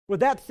With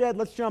that said,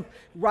 let's jump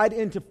right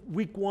into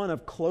week 1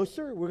 of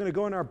Closer. We're going to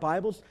go in our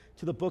Bibles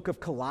to the book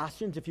of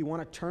Colossians. If you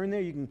want to turn there,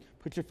 you can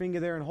put your finger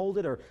there and hold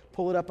it, or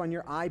pull it up on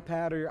your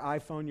iPad or your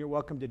iPhone. You're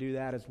welcome to do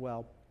that as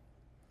well.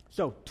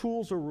 So,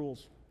 tools or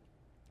rules?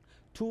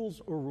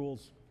 Tools or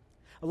rules?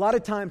 A lot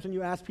of times when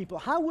you ask people,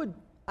 how would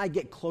I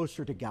get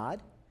closer to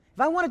God? If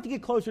I wanted to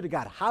get closer to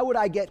God, how would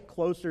I get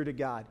closer to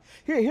God?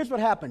 Here's what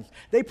happens.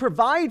 They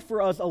provide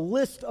for us a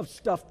list of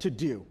stuff to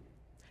do.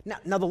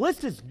 Now the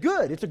list is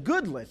good. It's a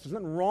good list. There's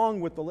nothing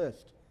wrong with the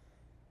list.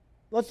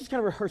 Let's just kind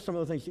of rehearse some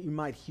of the things that you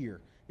might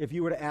hear if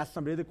you were to ask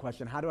somebody the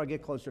question, how do I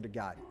get closer to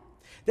God?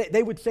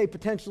 They would say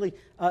potentially,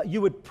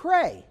 you would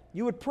pray.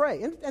 You would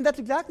pray. And that's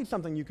exactly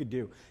something you could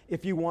do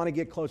if you want to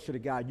get closer to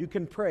God. You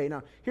can pray.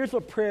 Now, here's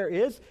what prayer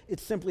is.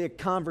 It's simply a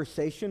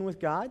conversation with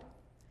God.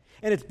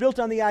 And it's built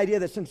on the idea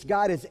that since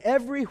God is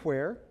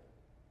everywhere,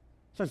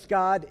 since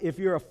God, if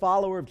you're a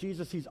follower of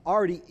Jesus, He's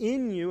already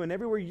in you, and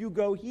everywhere you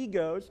go, He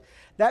goes.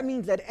 That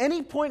means at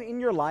any point in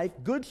your life,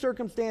 good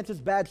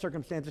circumstances, bad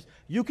circumstances,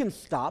 you can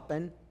stop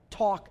and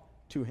talk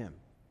to Him.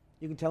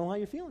 You can tell Him how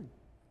you're feeling.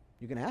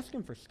 You can ask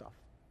Him for stuff.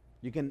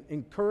 You can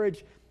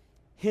encourage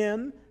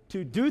Him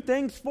to do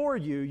things for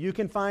you. You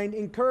can find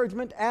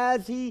encouragement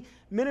as He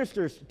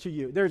ministers to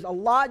you. There's a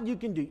lot you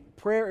can do.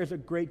 Prayer is a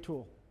great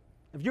tool.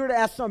 If you were to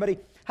ask somebody,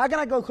 how can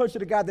I go closer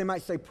to God? They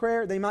might say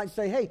prayer. They might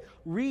say, hey,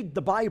 read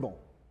the Bible.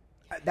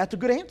 That's a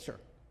good answer.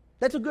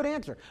 That's a good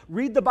answer.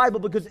 Read the Bible,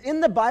 because in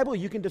the Bible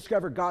you can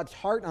discover God's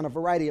heart on a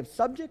variety of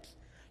subjects.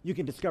 You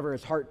can discover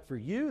His heart for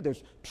you.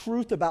 There's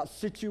truth about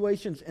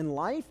situations in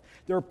life.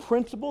 There are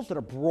principles that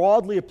are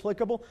broadly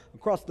applicable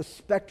across the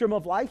spectrum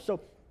of life. So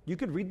you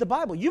could read the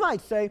Bible. You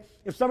might say,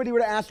 if somebody were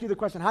to ask you the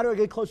question, how do I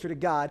get closer to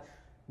God?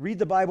 Read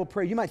the Bible,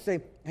 pray. You might say,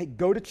 hey,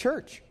 go to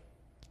church.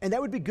 And that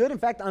would be good. In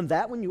fact, on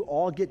that one, you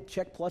all get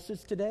check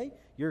pluses today.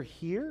 You're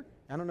here.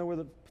 I don't know where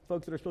the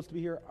folks that are supposed to be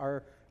here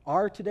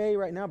are today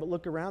right now, but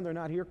look around. They're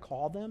not here.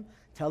 Call them.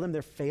 Tell them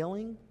they're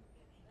failing.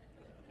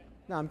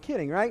 No, I'm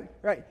kidding, right?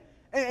 Right.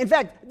 In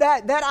fact,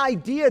 that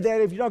idea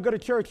that if you don't go to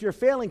church, you're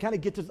failing kind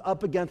of gets us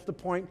up against the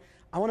point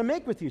I want to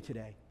make with you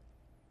today.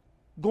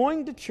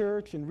 Going to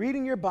church and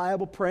reading your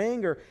Bible,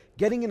 praying, or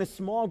getting in a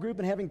small group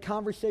and having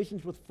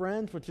conversations with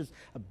friends, which is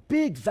a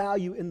big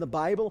value in the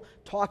Bible,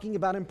 talking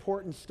about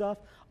important stuff.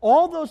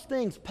 All those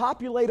things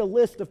populate a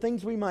list of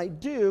things we might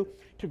do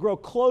to grow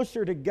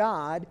closer to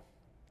God,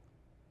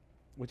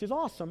 which is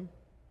awesome.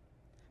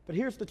 But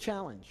here's the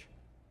challenge.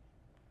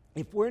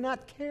 If we're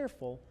not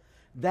careful,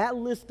 that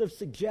list of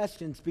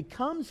suggestions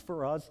becomes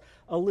for us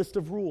a list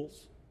of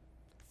rules,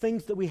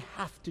 things that we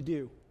have to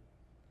do.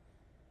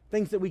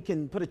 Things that we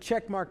can put a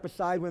check mark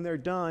beside when they're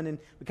done, and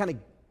we kind of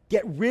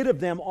get rid of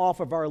them off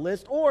of our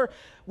list. Or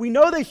we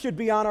know they should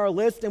be on our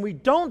list and we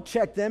don't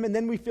check them, and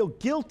then we feel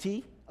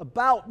guilty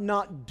about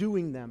not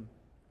doing them.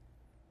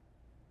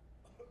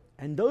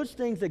 And those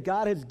things that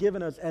God has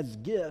given us as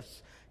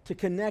gifts to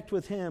connect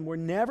with Him were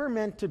never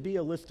meant to be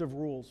a list of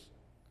rules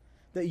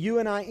that you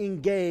and I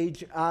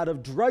engage out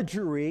of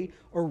drudgery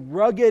or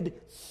rugged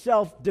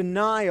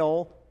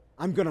self-denial.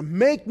 I'm going to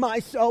make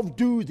myself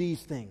do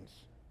these things.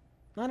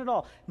 Not at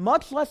all.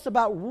 Much less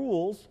about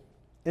rules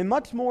and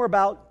much more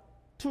about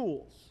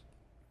tools.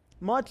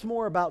 Much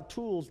more about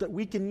tools that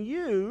we can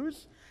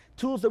use,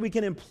 tools that we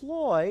can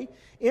employ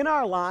in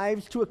our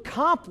lives to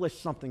accomplish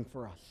something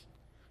for us,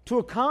 to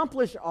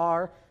accomplish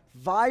our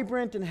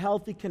vibrant and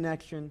healthy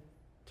connection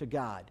to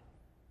God.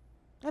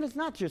 And it's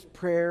not just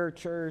prayer,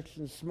 church,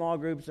 and small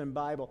groups and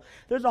Bible.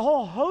 There's a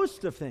whole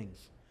host of things,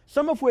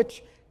 some of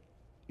which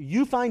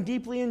you find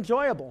deeply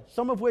enjoyable,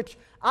 some of which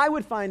I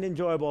would find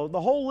enjoyable. The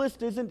whole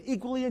list isn't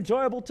equally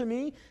enjoyable to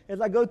me as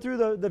I go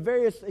through the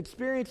various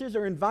experiences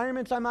or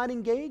environments I might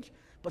engage,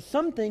 but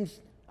some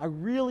things I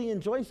really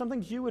enjoy, and some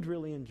things you would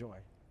really enjoy.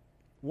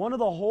 One of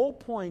the whole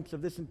points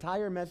of this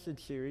entire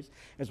message series,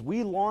 as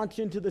we launch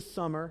into the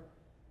summer,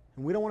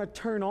 and we don't want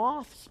to turn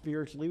off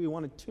spiritually, we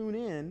want to tune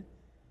in.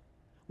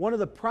 One of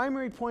the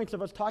primary points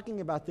of us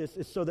talking about this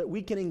is so that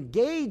we can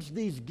engage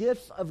these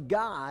gifts of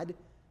God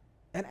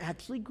and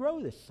actually grow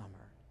this summer.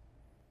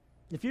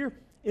 If you're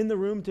in the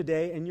room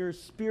today and you're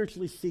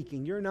spiritually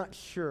seeking, you're not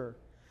sure,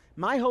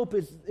 my hope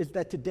is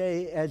that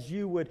today, as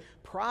you would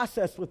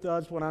process with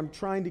us what I'm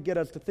trying to get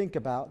us to think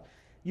about,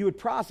 you would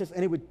process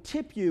and it would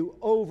tip you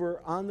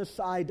over on the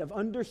side of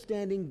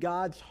understanding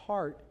God's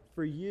heart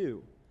for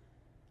you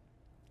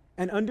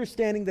and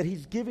understanding that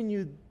He's given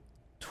you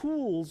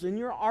tools in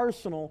your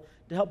arsenal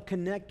to help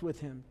connect with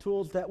Him,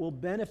 tools that will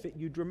benefit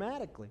you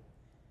dramatically.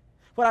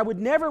 What I would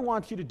never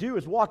want you to do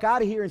is walk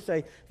out of here and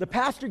say, the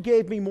pastor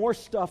gave me more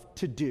stuff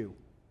to do.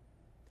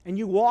 And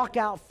you walk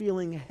out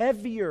feeling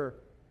heavier,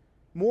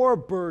 more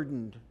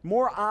burdened,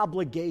 more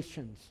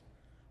obligations,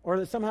 or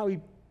that somehow he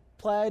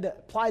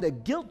applied a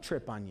guilt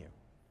trip on you.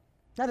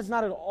 That is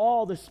not at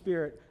all the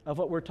spirit of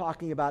what we're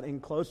talking about in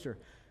Closer.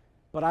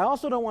 But I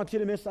also don't want you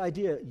to miss the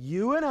idea.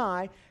 You and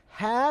I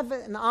have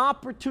an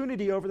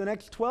opportunity over the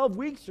next 12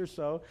 weeks or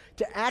so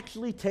to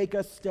actually take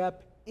a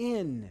step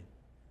in.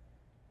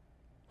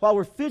 While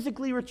we're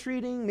physically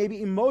retreating,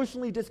 maybe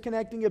emotionally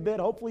disconnecting a bit,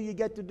 hopefully you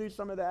get to do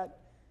some of that.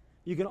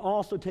 you can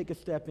also take a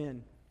step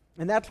in.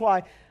 And that's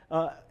why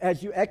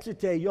as you exit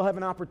day, you'll have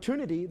an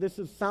opportunity. This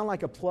will sound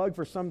like a plug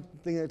for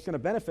something that's going to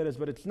benefit us,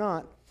 but it's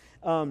not.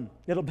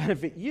 It'll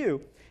benefit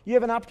you. You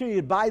have an opportunity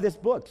to buy this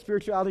book,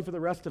 Spirituality for the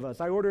Rest of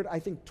Us. I ordered, I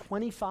think,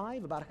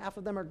 25. About half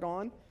of them are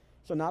gone,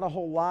 so not a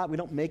whole lot. We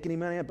don't make any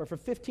money on it, but for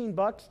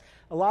 $15,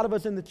 a lot of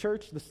us in the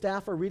church, the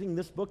staff are reading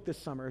this book this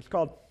summer. It's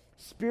called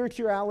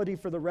Spirituality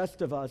for the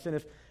Rest of Us. And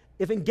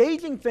if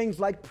engaging things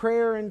like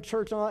prayer and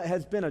church and all that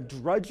has been a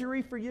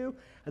drudgery for you,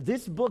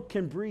 this book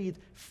can breathe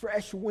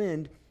fresh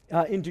wind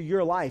into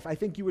your life. I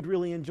think you would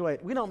really enjoy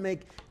it. We don't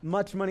make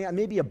much money,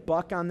 maybe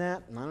 $1 on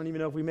that. I don't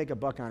even know if we make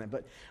 $1 on it.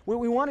 But what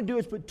we want to do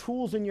is put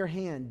tools in your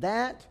hand.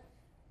 That,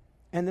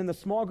 and then the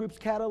small groups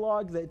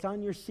catalog that's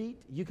on your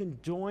seat, you can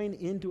join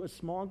into a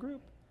small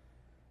group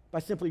by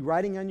simply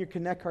writing on your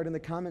Connect card in the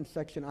comments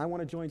section, I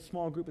want to join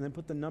small group, and then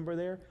put the number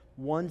there,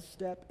 one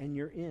step, and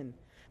you're in.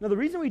 Now, the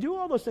reason we do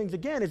all those things,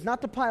 again, is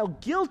not to pile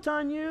guilt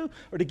on you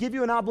or to give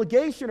you an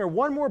obligation or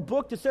one more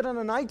book to sit on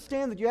a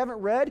nightstand that you haven't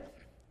read.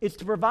 It's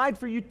to provide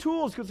for you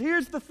tools, because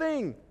here's the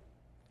thing.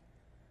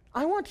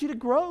 I want you to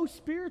grow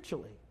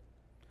spiritually.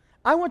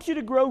 I want you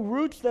to grow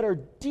roots that are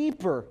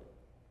deeper.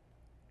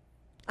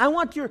 I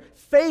want your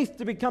faith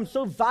to become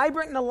so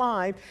vibrant and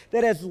alive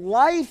that as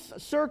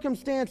life's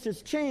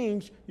circumstances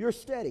change, you're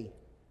steady.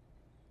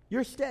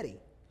 You're steady.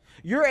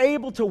 You're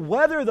able to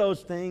weather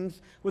those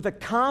things with a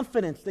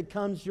confidence that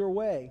comes your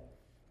way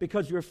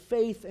because your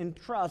faith and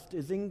trust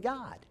is in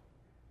God.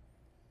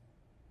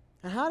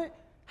 And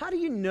how do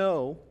you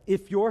know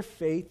if your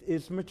faith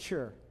is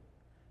mature?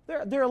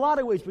 There are a lot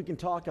of ways we can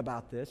talk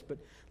about this, but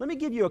let me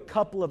give you a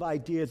couple of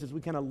ideas as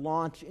we kind of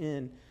launch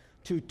in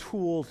to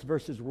tools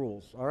versus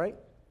rules, all right?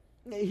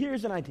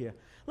 Here's an idea.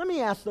 Let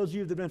me ask those of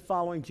you that have been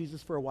following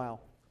Jesus for a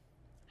while,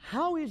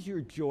 how is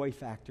your joy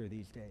factor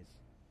these days?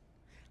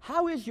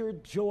 How is your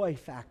joy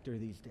factor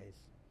these days?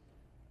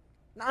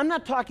 Now, I'm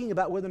not talking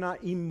about whether or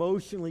not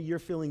emotionally you're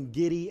feeling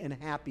giddy and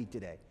happy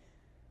today.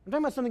 I'm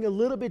talking about something a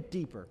little bit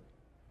deeper.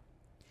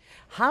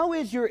 How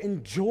is your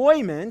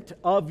enjoyment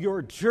of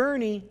your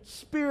journey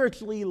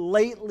spiritually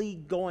lately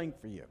going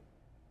for you?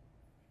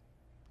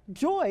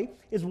 Joy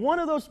is one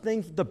of those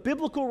things the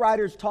biblical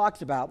writers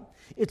talks about.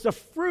 It's a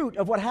fruit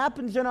of what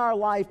happens in our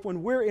life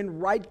when we're in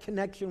right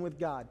connection with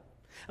God.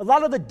 A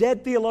lot of the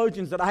dead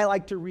theologians that I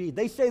like to read,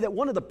 they say that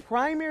one of the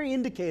primary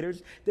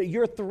indicators that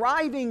you're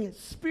thriving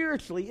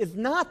spiritually is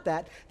not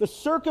that the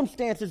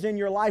circumstances in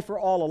your life are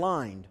all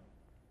aligned.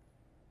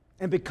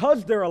 And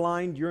because they're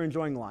aligned, you're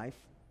enjoying life.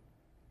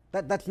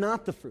 That's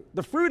not the fruit.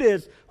 The fruit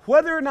is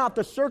whether or not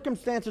the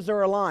circumstances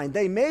are aligned.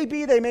 They may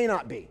be, they may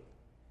not be.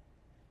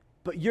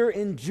 But you're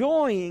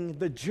enjoying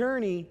the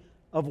journey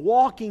of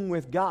walking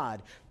with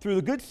God through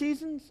the good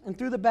seasons and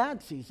through the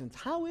bad seasons.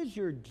 How is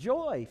your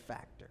joy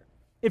factor?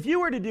 If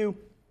you were to do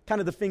kind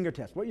of the finger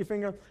test, put your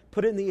finger,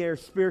 put it in the air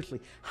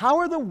spiritually. How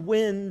are the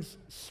winds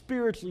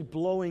spiritually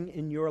blowing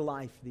in your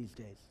life these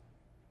days?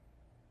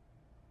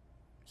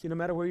 See, no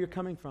matter where you're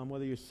coming from,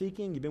 whether you're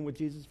seeking, you've been with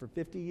Jesus for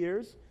 50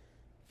 years,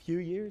 few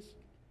years,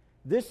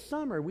 this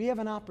summer we have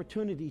an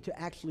opportunity to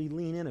actually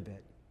lean in a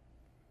bit.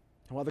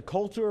 And while the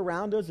culture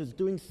around us is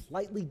doing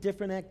slightly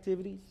different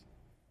activities,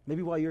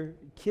 maybe while your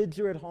kids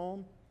are at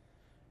home,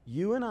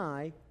 you and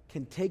I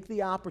can take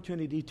the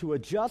opportunity to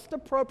adjust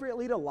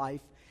appropriately to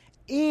life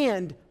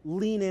and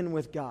lean in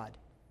with God.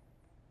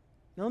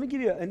 Now let me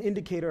give you an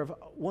indicator of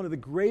one of the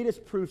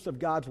greatest proofs of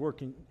God's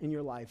work in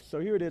your life. So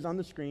here it is on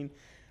the screen.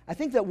 I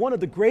think that one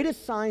of the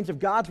greatest signs of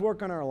God's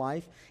work in our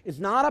life is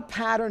not a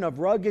pattern of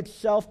rugged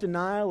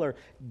self-denial or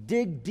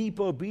dig deep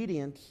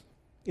obedience.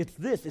 It's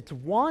this. It's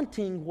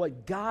wanting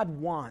what God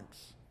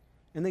wants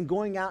and then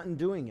going out and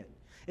doing it.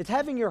 It's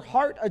having your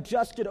heart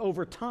adjusted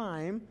over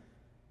time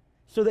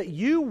so that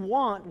you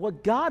want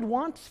what God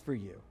wants for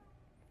you.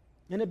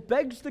 And it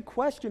begs the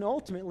question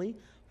ultimately,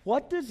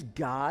 what does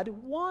God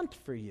want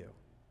for you?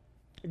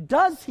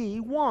 Does He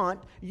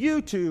want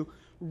you to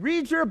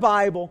read your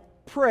Bible,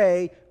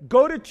 pray,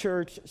 go to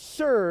church,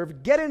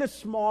 serve, get in a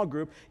small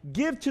group,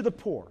 give to the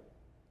poor?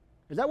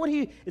 Is that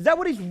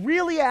what He's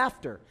really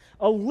after?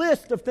 A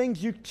list of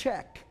things you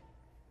check.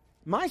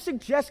 My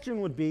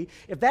suggestion would be,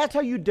 if that's how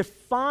you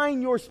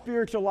define your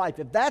spiritual life,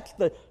 if that's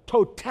the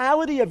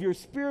totality of your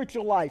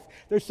spiritual life,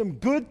 there's some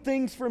good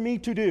things for me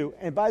to do.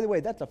 And by the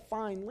way, that's a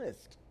fine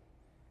list.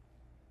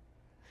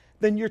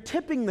 Then you're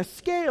tipping the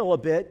scale a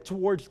bit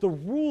towards the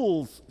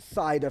rules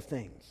side of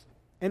things.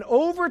 And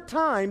over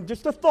time,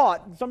 just a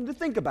thought, something to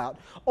think about,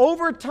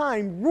 over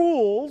time,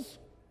 rules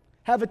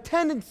have a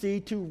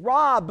tendency to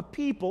rob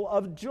people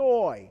of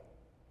joy.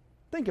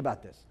 Think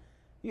about this.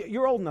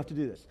 You're old enough to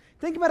do this.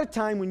 Think about a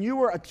time when you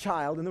were a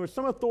child and there was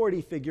some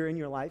authority figure in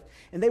your life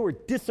and they were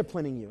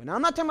disciplining you. And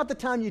I'm not talking about the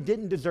time you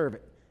didn't deserve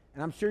it.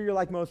 And I'm sure you're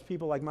like most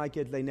people, like my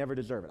kids, they never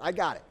deserve it. I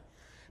got it.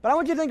 But I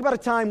want you to think about a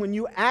time when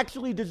you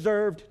actually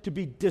deserved to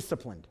be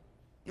disciplined.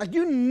 Like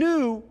you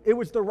knew it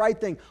was the right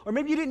thing. Or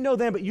maybe you didn't know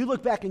then, but you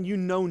look back and you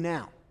know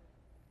now.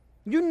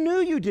 You knew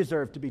you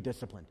deserved to be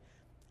disciplined.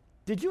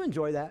 Did you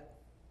enjoy that?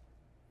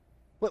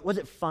 Was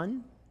it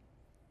fun?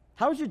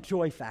 How's your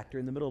joy factor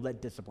in the middle of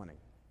that disciplining?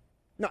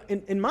 Now,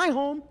 in my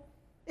home,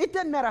 it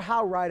doesn't matter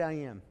how right I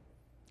am.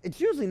 It's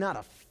usually not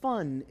a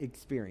fun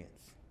experience.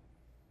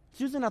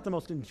 It's usually not the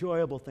most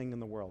enjoyable thing in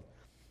the world.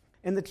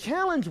 And the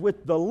challenge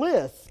with the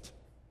list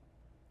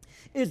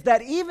is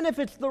that even if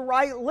it's the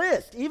right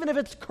list, even if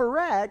it's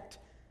correct,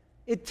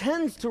 it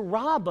tends to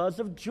rob us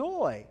of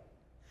joy.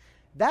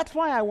 That's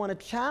why I want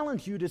to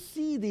challenge you to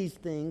see these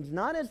things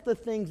not as the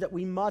things that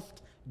we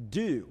must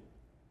do.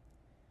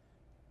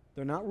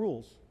 They're not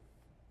rules.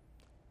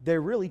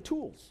 They're really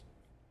tools.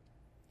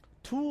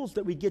 Tools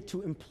that we get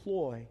to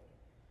employ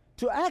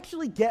to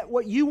actually get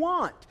what you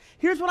want.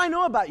 Here's what I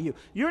know about you.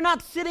 You're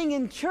not sitting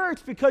in church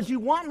because you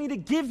want me to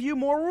give you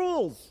more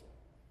rules.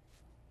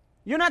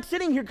 You're not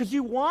sitting here because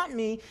you want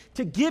me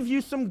to give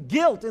you some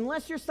guilt.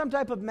 Unless you're some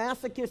type of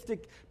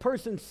masochistic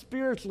person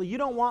spiritually, you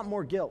don't want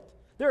more guilt.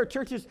 There are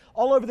churches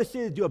all over the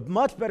city that do a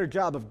much better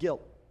job of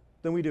guilt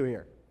than we do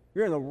here.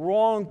 You're in the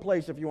wrong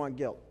place if you want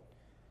guilt.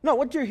 No,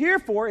 what you're here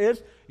for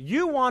is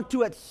you want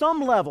to, at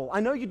some level,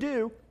 I know you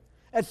do,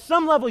 at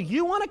some level,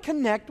 you want to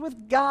connect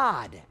with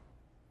God.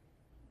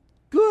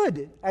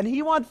 Good. And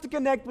He wants to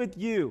connect with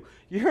you.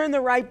 You're in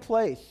the right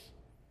place.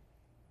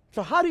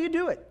 So how do you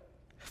do it?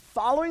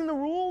 Following the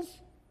rules?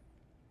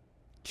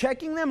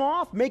 Checking them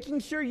off?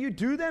 Making sure you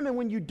do them, and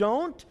when you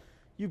don't,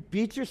 you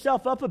beat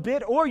yourself up a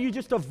bit, or you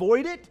just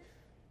avoid it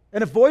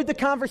and avoid the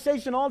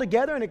conversation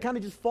altogether, and it kind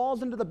of just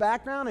falls into the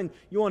background, and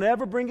you won't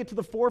ever bring it to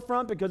the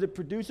forefront because it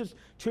produces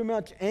too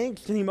much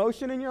angst and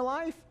emotion in your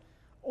life?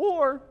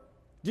 Or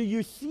do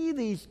you see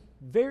these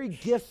very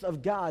gifts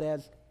of God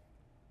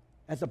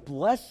as a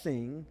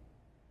blessing,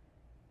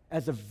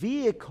 as a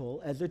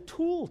vehicle, as a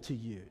tool to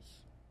use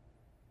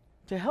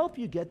to help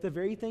you get the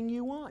very thing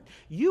you want?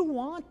 You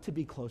want to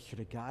be closer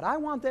to God. I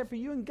want that for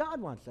you, and God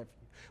wants that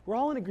for you. We're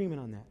all in agreement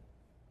on that.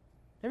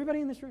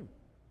 Everybody in this room.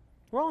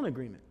 We're all in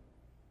agreement.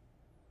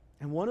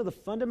 And one of the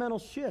fundamental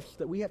shifts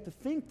that we have to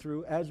think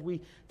through as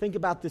we think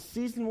about the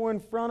season we're in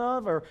front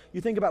of, or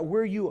you think about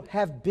where you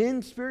have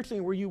been spiritually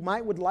and where you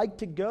would like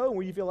to go, and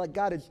where you feel like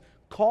God is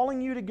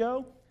calling you to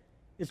go,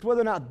 is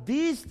whether or not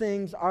these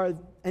things are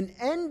an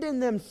end in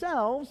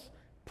themselves,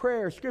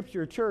 prayer,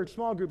 scripture, church,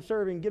 small group,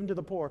 serving, giving to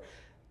the poor,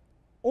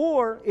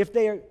 or if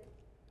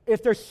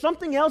there's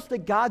something else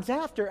that God's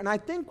after. And I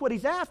think what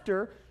He's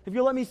after, if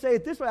you'll let me say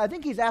it this way, I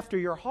think He's after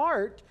your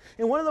heart.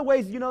 And one of the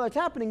ways you know that's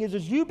happening is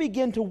as you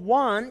begin to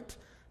want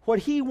what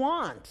He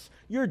wants,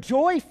 your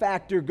joy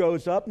factor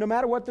goes up no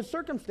matter what the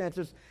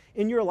circumstances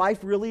in your life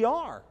really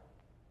are.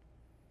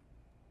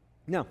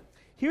 Now,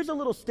 here's a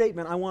little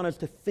statement I want us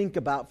to think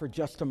about for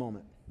just a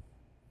moment.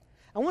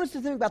 I want us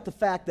to think about the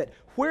fact that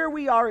where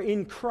we are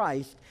in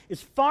Christ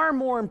is far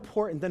more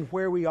important than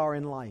where we are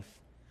in life.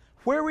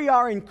 Where we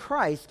are in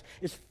Christ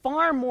is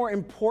far more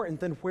important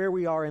than where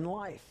we are in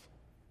life.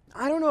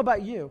 I don't know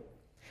about you,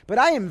 but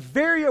I am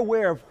very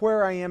aware of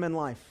where I am in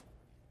life.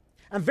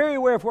 I'm very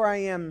aware of where I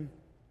am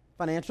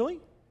financially,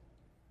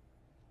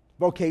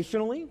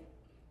 vocationally,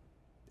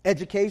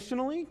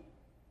 educationally,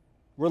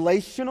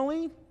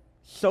 relationally,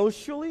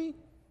 socially,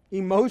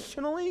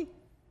 emotionally,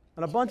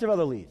 and a bunch of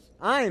other leads.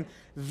 I am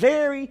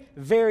very,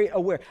 very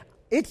aware.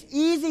 It's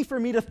easy for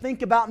me to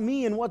think about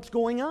me and what's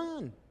going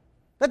on.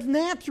 That's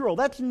natural.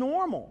 That's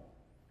normal.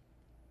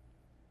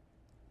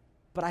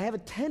 But I have a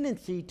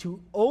tendency to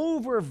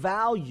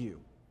overvalue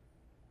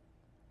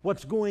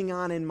what's going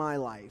on in my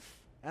life.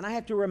 And I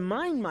have to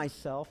remind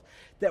myself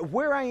that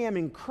where I am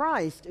in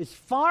Christ is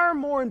far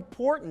more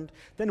important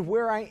than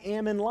where I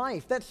am in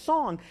life. That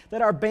song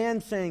that our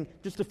band sang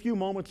just a few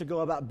moments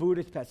ago about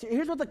Buddhist pets.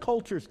 Here's what the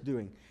culture's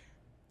doing.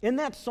 In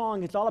that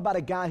song, it's all about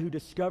a guy who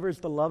discovers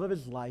the love of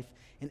his life,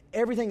 and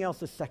everything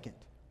else is second.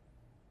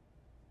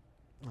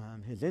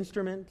 His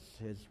instruments,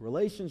 his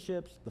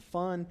relationships, the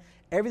fun,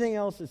 everything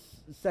else is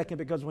second,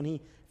 because when he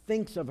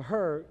thinks of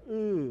her,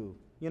 ooh,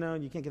 you know,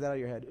 you can't get that out of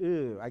your head.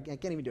 Ooh, I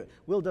can't even do it.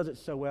 Will does it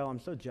so well. I'm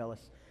so jealous.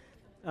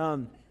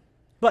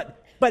 But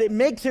it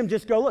makes him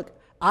just go, look,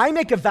 I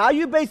make a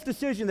value-based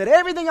decision that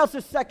everything else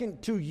is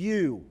second to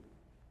you.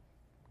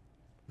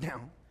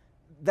 Now,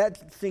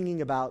 that's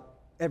singing about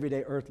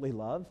everyday earthly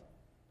love,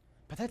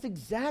 but that's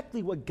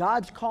exactly what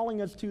God's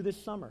calling us to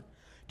this summer.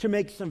 To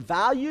make some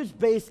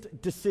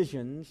values-based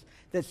decisions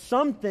that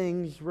some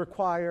things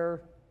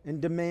require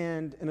and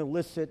demand and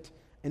elicit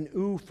an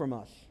ooh from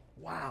us.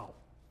 Wow.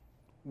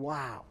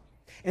 Wow.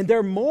 And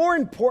they're more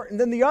important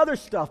than the other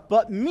stuff.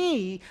 But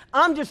me,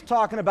 I'm just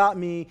talking about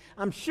me.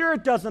 I'm sure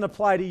it doesn't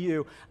apply to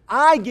you.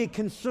 I get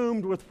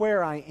consumed with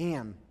where I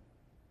am.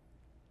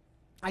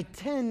 I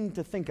tend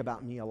to think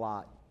about me a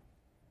lot.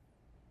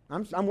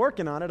 I'm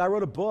working on it. I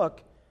wrote a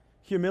book,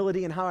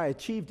 Humility and How I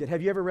Achieved It.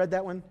 Have you ever read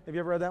that one? Have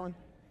you ever read that one?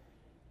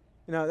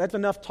 You know, that's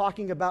enough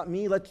talking about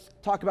me. Let's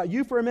talk about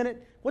you for a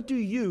minute. What do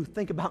you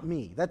think about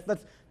me?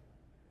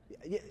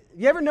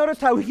 You ever notice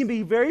how we can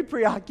be very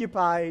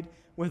preoccupied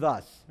with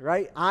us,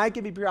 right? I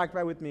can be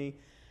preoccupied with me.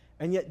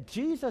 And yet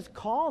Jesus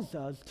calls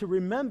us to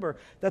remember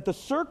that the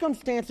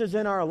circumstances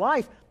in our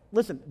life,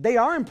 listen, they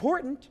are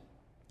important.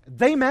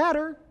 They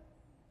matter.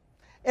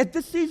 At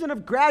this season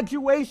of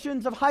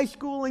graduations of high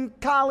school and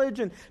college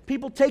and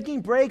people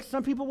taking breaks,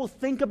 some people will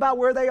think about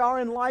where they are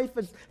in life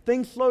as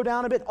things slow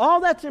down a bit.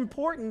 All that's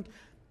important,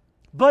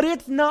 but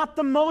it's not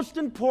the most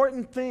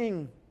important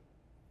thing.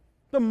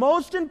 The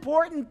most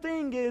important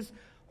thing is,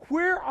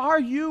 where are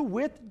you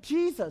with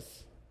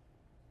Jesus?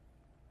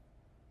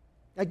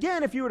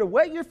 Again, if you were to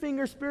wet your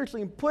finger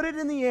spiritually and put it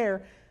in the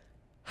air,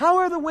 how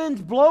are the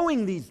winds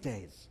blowing these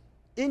days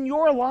in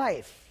your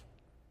life?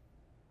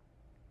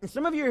 And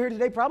some of you are here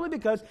today probably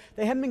because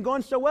they haven't been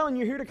going so well and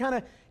you're here to kind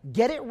of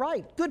get it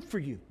right. Good for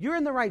you. You're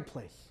in the right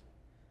place.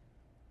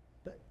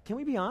 But can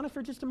we be honest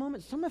for just a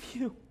moment? Some of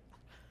you,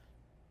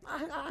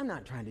 I'm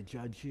not trying to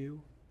judge you,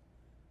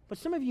 but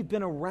some of you have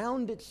been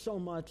around it so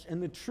much,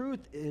 and the truth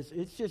is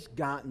it's just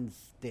gotten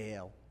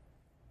stale.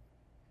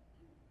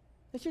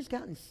 It's just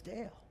gotten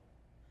stale.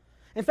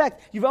 In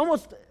fact, you've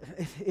almost,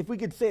 if we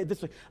could say it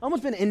this way,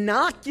 almost been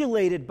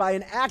inoculated by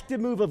an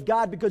active move of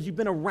God because you've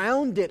been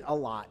around it a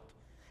lot.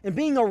 And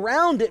being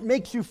around it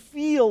makes you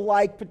feel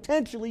like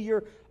potentially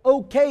you're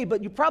okay,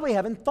 but you probably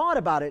haven't thought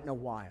about it in a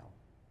while.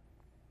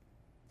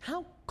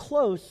 How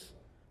close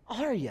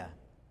are you?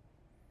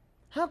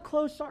 How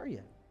close are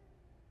you?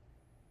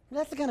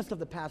 That's the kind of stuff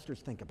that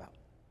pastors think about.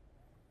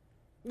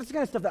 That's the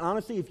kind of stuff that,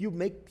 honestly, if you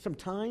make some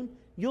time,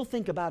 you'll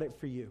think about it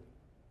for you.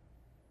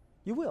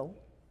 You will.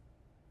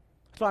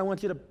 So I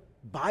want you to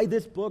buy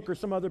this book or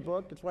some other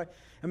book. That's why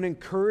I'm going to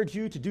encourage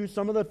you to do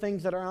some of the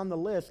things that are on the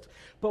list.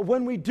 But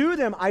when we do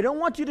them, I don't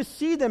want you to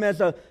see them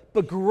as a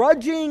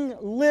begrudging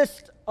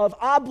list of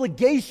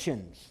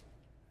obligations.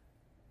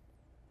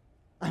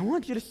 I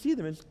want you to see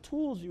them as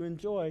tools you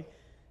enjoy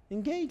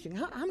engaging.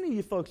 How many of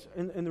you folks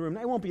in the room,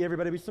 it won't be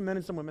everybody, it'll be some men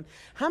and some women,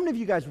 how many of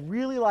you guys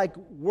really like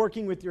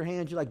working with your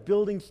hands, you like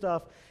building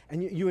stuff,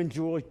 and you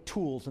enjoy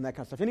tools and that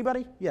kind of stuff?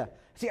 Anybody? Yeah.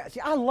 See,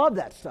 I love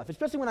that stuff,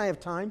 especially when I have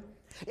time.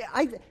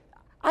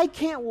 I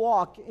can't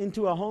walk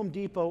into a Home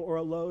Depot or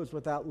a Lowe's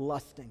without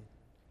lusting.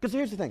 Because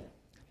here's the thing.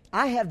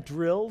 I have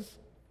drills,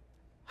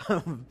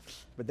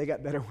 but they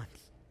got better ones.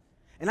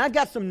 And I've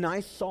got some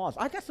nice saws.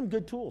 I've got some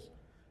good tools.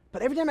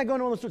 But every time I go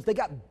into one of those stores, they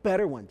got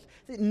better ones.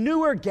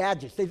 Newer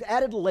gadgets. They've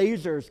added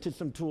lasers to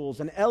some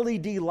tools and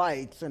LED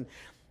lights and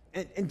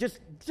just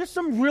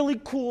some really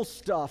cool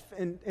stuff.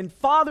 And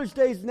Father's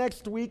Day's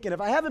next week, and if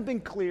I haven't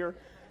been clear,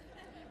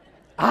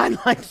 I'd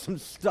like some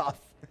stuff.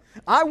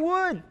 I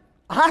would.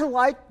 I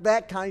like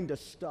that kind of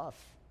stuff.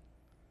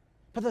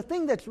 But the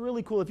thing that's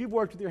really cool, if you've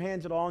worked with your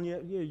hands at all and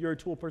you're a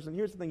tool person,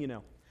 here's the thing you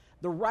know.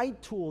 The right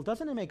tool,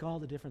 doesn't it make all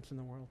the difference in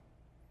the world?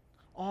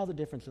 All the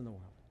difference in the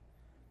world.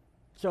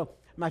 So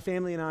my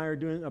family and I are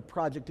doing a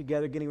project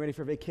together, getting ready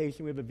for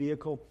vacation. We have a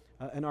vehicle,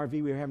 an RV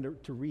we were having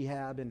to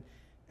rehab, and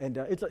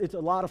it's a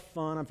lot of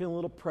fun. I'm feeling a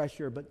little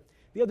pressure, but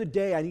the other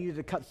day I needed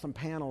to cut some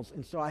panels,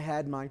 and so I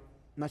had my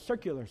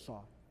circular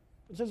saw.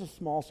 It's just a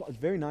small saw. It's a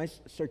very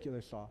nice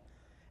circular saw.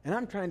 And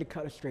I'm trying to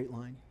cut a straight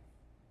line.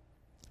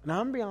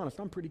 Now, I'm going to be honest,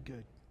 I'm pretty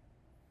good.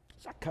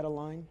 So I cut a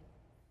line,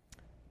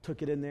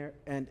 took it in there,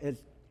 and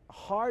as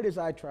hard as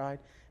I tried,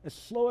 as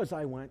slow as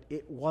I went,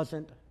 it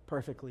wasn't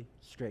perfectly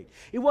straight.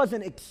 It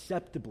wasn't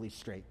acceptably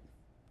straight.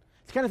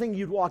 It's the kind of thing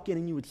you'd walk in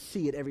and you would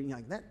see it every,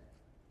 like that,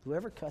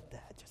 whoever cut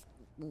that, just,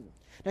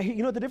 Now, you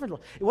know what the difference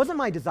was? It wasn't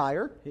my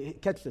desire.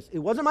 Catch this. It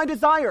wasn't my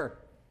desire.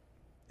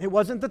 It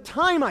wasn't the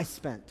time I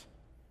spent.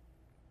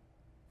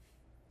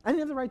 I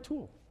didn't have the right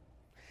tool.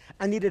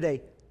 I needed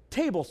a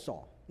table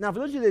saw. Now, for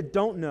those of you that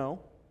don't know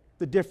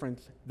the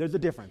difference, there's a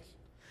difference.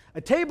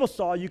 A table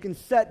saw, you can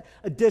set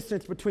a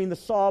distance between the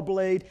saw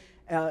blade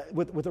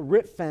with a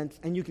rip fence,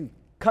 and you can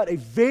cut a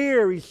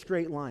very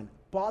straight line.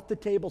 Bought the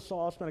table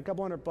saw, spent a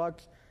couple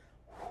 $100.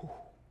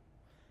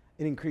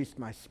 It increased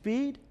my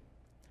speed,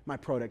 my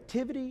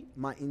productivity,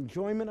 my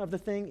enjoyment of the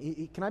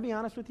thing. Can I be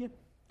honest with you?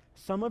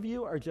 Some of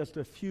you are just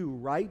a few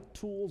right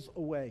tools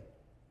away.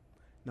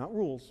 Not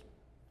rules.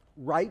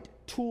 Right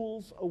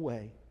tools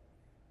away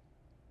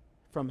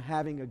from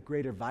having a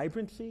greater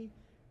vibrancy,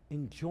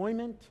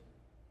 enjoyment,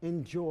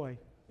 and joy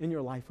in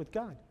your life with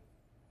God.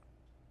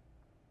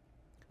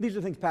 These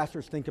are things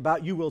pastors think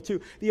about. You will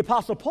too. The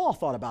Apostle Paul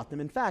thought about them.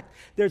 In fact,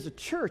 there's a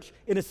church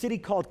in a city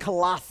called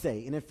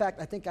Colossae. And in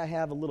fact, I think I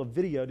have a little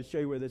video to show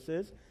you where this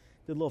is.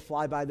 Did a little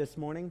flyby this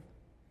morning.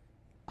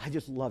 I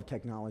just love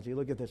technology.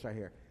 Look at this right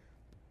here.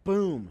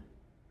 Boom.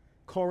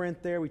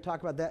 Corinth there. We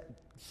talk about that.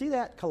 See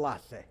that?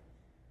 Colossae.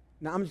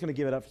 Now, I'm just going to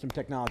give it up for some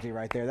technology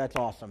right there. That's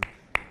awesome.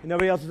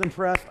 Nobody else is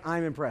impressed?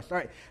 I'm impressed. All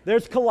right,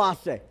 there's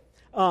Colossae.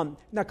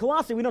 Now,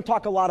 Colossae, we don't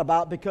talk a lot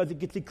about because it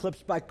gets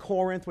eclipsed by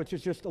Corinth, which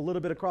is just a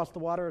little bit across the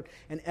water,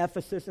 and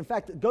Ephesus. In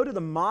fact, go to the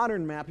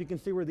modern map. You can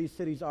see where these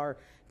cities are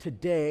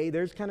today.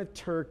 There's kind of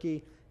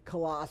Turkey,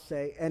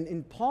 Colossae. And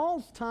in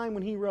Paul's time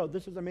when he wrote,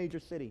 this was a major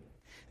city.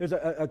 There's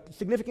a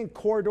significant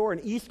corridor,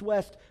 an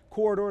east-west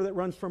corridor that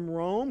runs from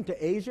Rome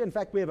to Asia. In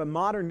fact, we have a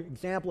modern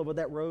example of what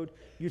that road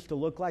used to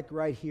look like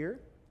right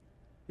here.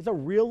 It's a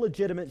real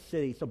legitimate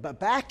city. So but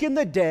back in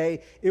the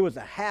day, it was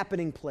a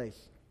happening place.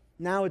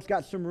 Now it's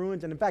got some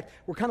ruins. And in fact,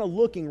 we're kind of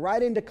looking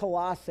right into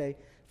Colossae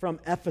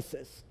from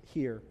Ephesus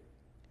here.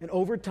 And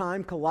over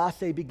time,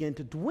 Colossae began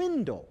to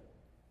dwindle.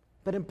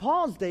 But in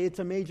Paul's day, it's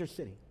a major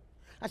city.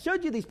 I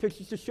showed you these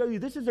pictures to show you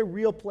this is a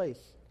real place.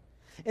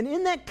 And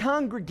in that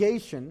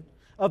congregation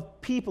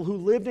of people who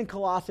lived in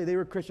Colossae, they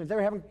were Christians, they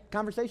were having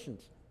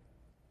conversations.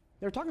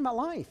 They were talking about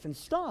life and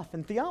stuff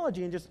and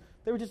theology and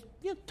they were just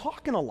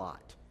talking a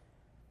lot.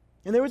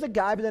 And there was a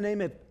guy by the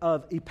name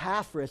of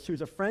Epaphras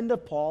who's a friend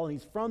of Paul, and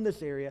he's from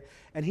this area,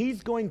 and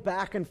he's going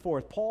back and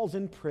forth. Paul's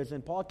in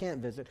prison. Paul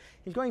can't visit.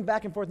 He's going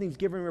back and forth, and he's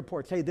giving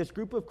reports. Hey, this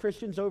group of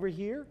Christians over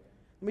here,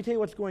 let me tell you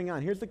what's going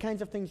on. Here's the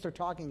kinds of things they're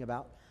talking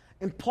about.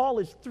 And Paul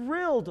is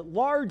thrilled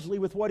largely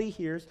with what he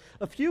hears.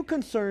 A few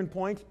concern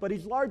points, but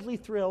he's largely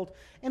thrilled,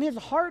 and his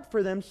heart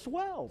for them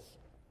swells.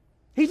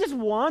 He just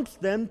wants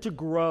them to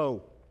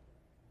grow.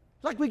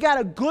 It's like we got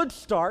a good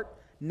start,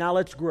 now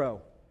let's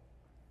grow.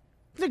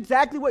 It's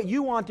exactly what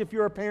you want if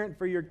you're a parent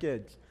for your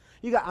kids.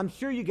 I'm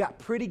sure you got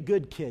pretty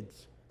good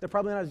kids. They're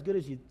probably not as good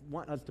as you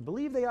want us to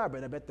believe they are,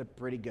 but I bet they're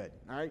pretty good,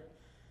 all right?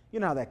 You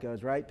know how that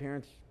goes, right?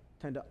 Parents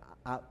tend to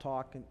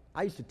out-talk. And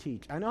I used to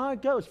teach. I know how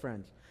it goes,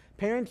 friends.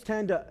 Parents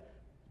tend to,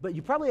 but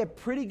you probably have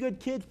pretty good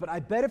kids, but I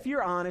bet if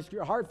you're honest,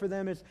 your heart for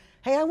them is,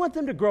 hey, I want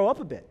them to grow up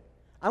a bit.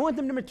 I want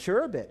them to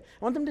mature a bit.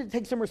 I want them to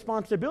take some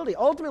responsibility.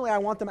 Ultimately, I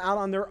want them out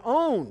on their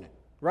own,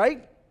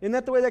 right? Isn't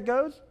that the way that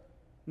goes?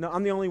 No,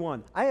 I'm the only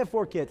one. I have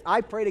 4 kids.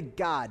 I pray to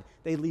God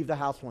they leave the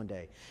house one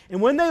day.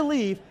 And when they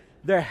leave,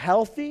 they're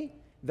healthy,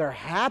 they're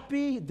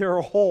happy, they're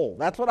whole.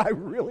 That's what I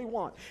really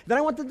want. Then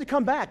I want them to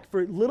come back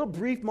for little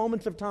brief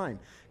moments of time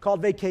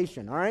called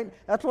vacation, all right?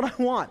 That's what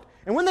I want.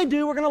 And when they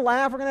do, we're going to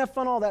laugh, we're going to have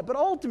fun, all that. But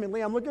ultimately,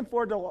 I'm looking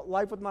forward to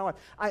life with my wife.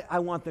 I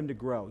want them to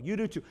grow. You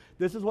do too.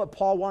 This is what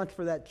Paul wants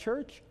for that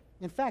church.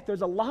 In fact,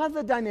 there's a lot of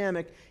the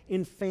dynamic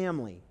in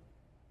family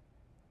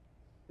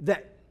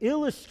that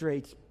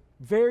illustrates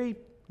very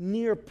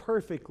near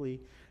perfectly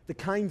the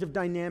kinds of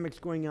dynamics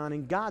going on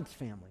in God's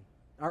family.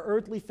 Our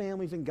earthly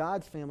families and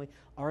God's family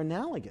are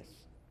analogous.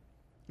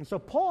 And so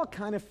Paul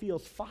kind of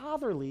feels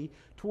fatherly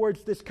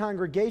towards this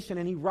congregation,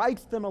 and he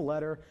writes them a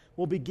letter.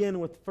 We'll begin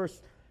with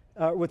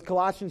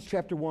Colossians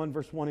chapter 1,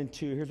 verse 1 and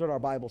 2. Here's what our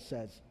Bible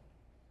says.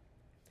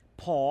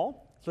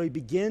 Paul, so he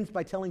begins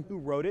by telling who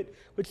wrote it,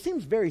 which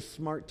seems very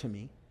smart to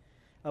me.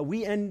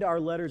 We end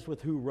our letters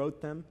with who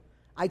wrote them.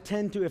 I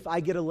tend to, if I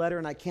get a letter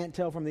and I can't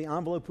tell from the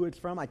envelope who it's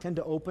from, I tend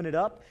to open it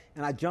up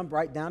and I jump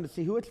right down to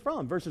see who it's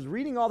from versus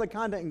reading all the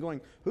content and going,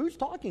 who's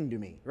talking to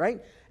me, right?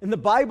 In the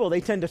Bible,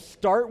 they tend to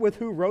start with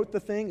who wrote the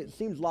thing. It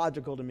seems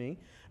logical to me.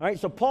 All right,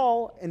 so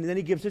Paul, and then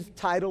he gives his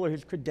title or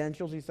his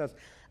credentials. He says,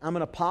 I'm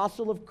an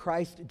apostle of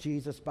Christ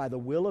Jesus by the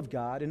will of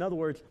God. In other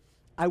words,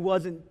 I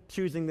wasn't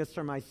choosing this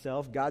for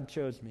myself. God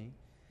chose me.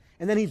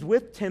 And then he's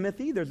with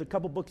Timothy. There's a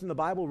couple books in the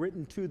Bible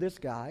written to this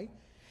guy.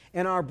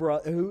 And our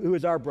who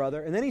is our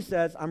brother. And then he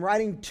says, I'm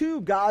writing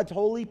to God's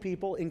holy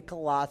people in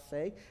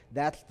Colossae.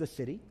 That's the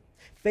city.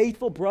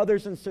 Faithful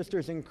brothers and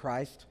sisters in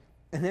Christ.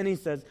 And then he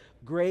says,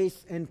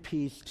 grace and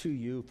peace to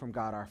you from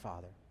God our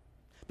Father.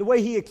 The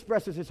way he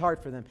expresses his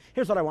heart for them.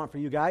 Here's what I want for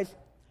you guys.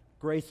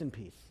 Grace and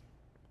peace.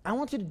 I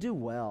want you to do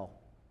well.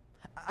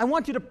 I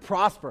want you to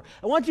prosper.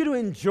 I want you to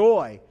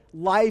enjoy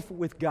life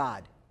with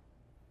God.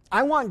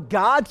 I want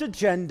God's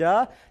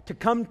agenda to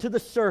come to the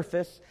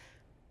surface,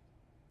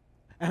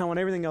 and I want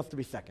everything else to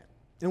be second.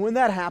 And when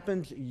that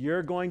happens,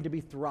 you're going to be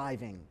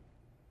thriving.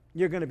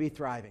 You're going to be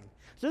thriving.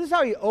 So this is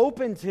how he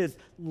opens his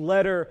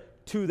letter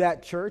to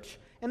that church.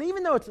 And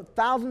even though it's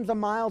thousands of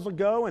miles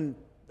ago, and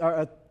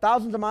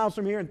thousands of miles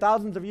from here and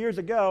thousands of years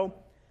ago,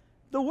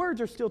 the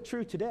words are still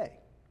true today.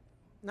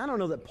 And I don't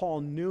know that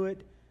Paul knew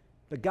it,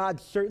 but God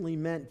certainly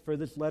meant for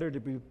this letter to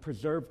be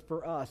preserved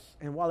for us.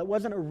 And while it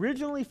wasn't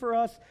originally for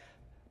us,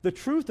 the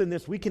truth in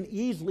this we can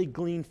easily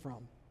glean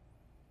from.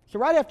 So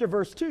right after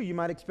verse 2, you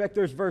might expect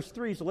there's verse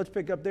 3, so let's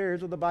pick up there.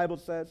 Here's what the Bible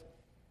says.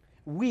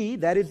 We,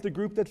 that is the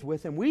group that's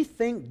with him, we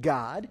thank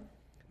God,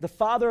 the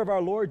Father of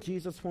our Lord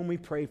Jesus, when we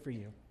pray for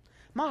you.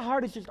 My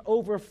heart is just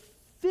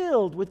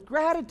overfilled with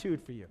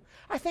gratitude for you.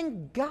 I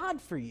thank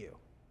God for you.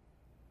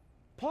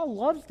 Paul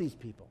loves these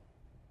people.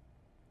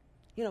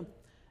 You know,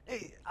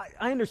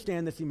 I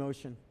understand this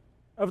emotion.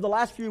 Over the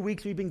last few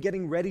weeks, we've been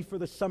getting ready for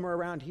the summer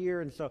around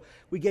here, and so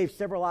we gave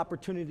several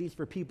opportunities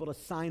for people to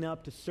sign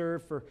up to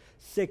serve for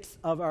 6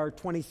 of our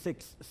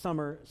 26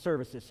 summer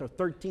services. So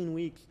 13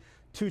 weeks,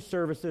 2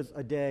 services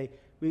a day.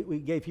 We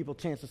gave people a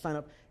chance to sign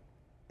up.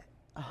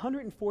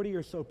 140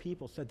 or so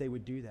people said they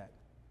would do that.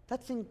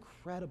 That's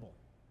incredible.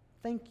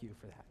 Thank you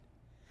for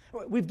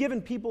that. We've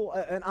given people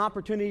an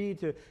opportunity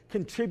to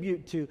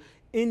contribute to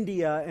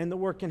India and the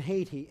work in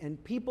Haiti,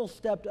 and people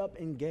stepped up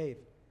and gave.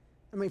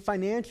 I mean,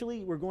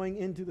 financially, we're going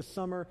into the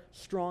summer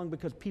strong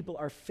because people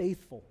are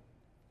faithful.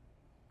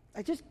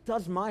 It just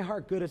does my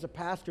heart good as a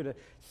pastor to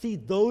see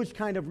those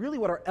kind of really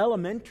what are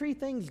elementary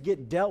things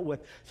get dealt with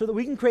so that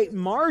we can create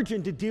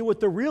margin to deal with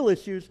the real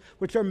issues,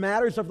 which are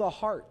matters of the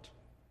heart.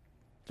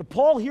 So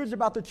Paul hears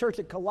about the church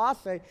at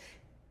Colossae,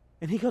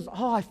 and he goes,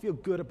 oh, I feel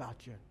good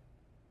about you.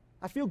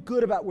 I feel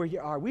good about where you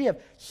are. We have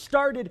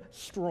started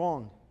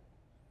strong.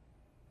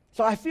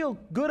 So I feel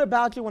good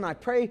about you when I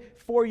pray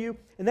for you.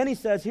 And then he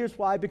says, here's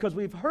why, because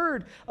we've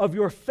heard of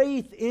your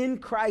faith in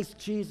Christ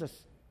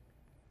Jesus.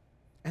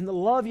 and the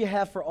love you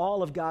have for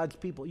all of God's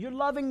people. You're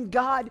loving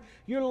God,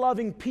 you're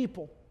loving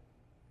people.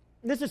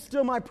 And this is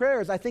still my prayer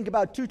as I think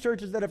about two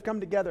churches that have come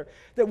together,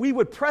 that we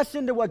would press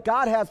into what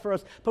God has for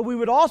us, but we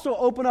would also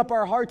open up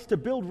our hearts to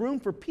build room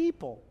for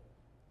people.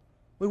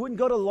 We wouldn't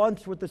go to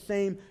lunch with the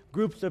same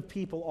groups of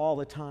people all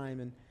the time,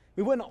 and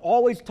we wouldn't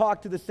always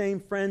talk to the same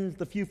friends,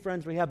 the few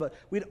friends we have, but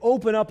we'd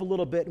open up a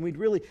little bit and we'd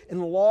really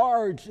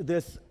enlarge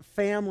this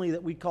family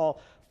that we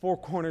call Four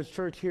Corners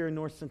Church here in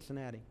North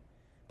Cincinnati.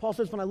 Paul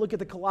says, when I look at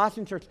the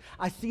Colossian church,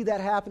 I see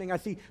that happening. I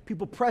see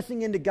people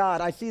pressing into God.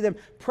 I see them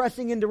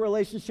pressing into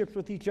relationships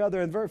with each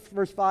other. In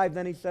verse 5,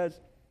 then he says,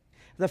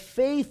 the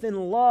faith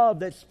and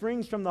love that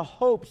springs from the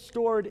hope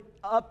stored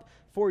up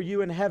for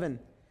you in heaven,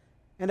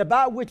 and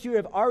about which you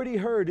have already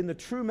heard in the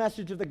true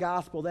message of the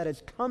gospel that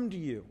has come to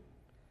you.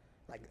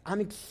 Like, I'm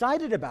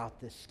excited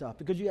about this stuff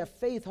because you have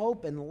faith,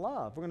 hope, and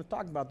love. We're going to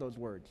talk about those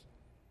words.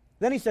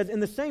 Then he says, in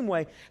the same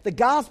way, the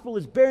gospel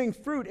is bearing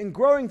fruit and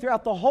growing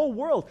throughout the whole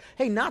world.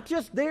 Hey, not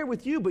just there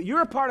with you, but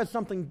you're a part of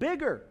something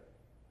bigger.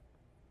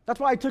 That's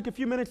why I took a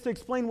few minutes to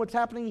explain what's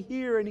happening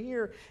here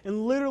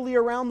and literally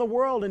around the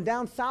world and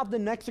down south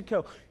in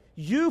Mexico.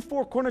 You,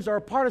 Four Corners, are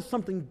a part of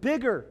something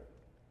bigger.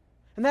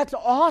 And that's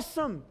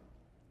awesome.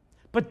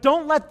 But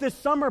don't let this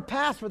summer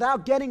pass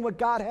without getting what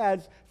God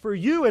has for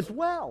you as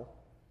well.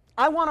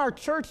 I want our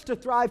church to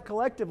thrive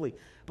collectively,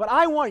 but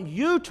I want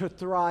you to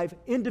thrive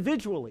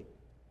individually.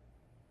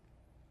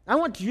 I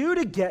want you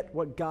to get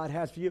what God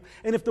has for you.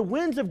 And if the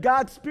winds of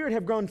God's Spirit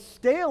have grown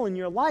stale in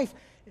your life,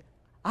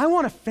 I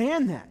want to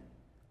fan that.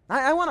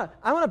 I want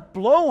to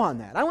blow on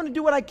that. I want to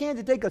do what I can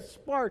to take a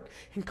spark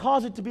and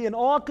cause it to be an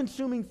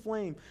all-consuming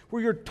flame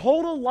where your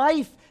total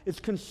life is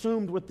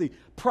consumed with the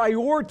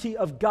priority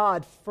of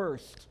God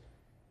first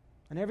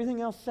and everything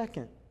else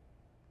second.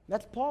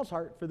 That's Paul's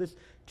heart for this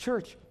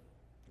church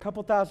a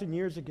couple thousand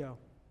years ago.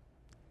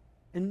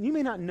 And you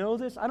may not know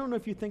this. I don't know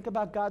if you think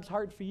about God's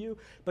heart for you,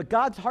 but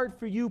God's heart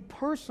for you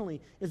personally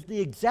is the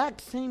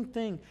exact same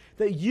thing,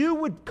 that you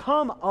would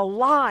come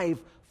alive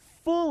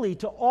fully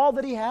to all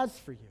that He has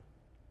for you.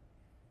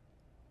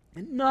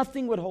 And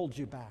nothing would hold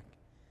you back.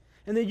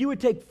 And that you would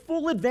take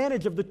full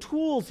advantage of the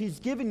tools He's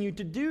given you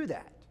to do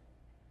that.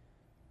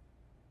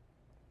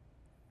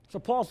 So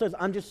Paul says,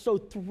 I'm just so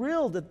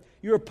thrilled that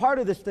you're a part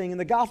of this thing and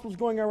the gospel's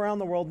going around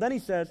the world. Then he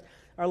says,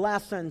 our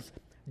last sentence,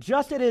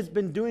 just as it has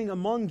been doing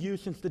among you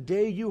since the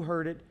day you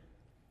heard it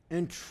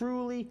and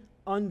truly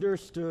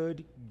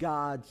understood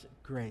God's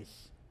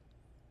grace.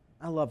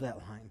 I love that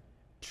line.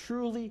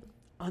 Truly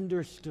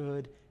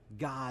understood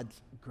God's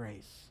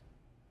grace.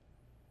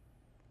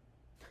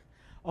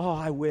 Oh,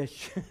 I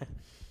wish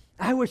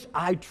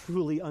I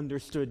truly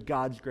understood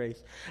God's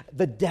grace,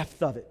 the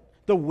depth of it,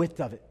 the width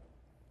of it.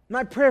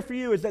 My prayer for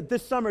you is that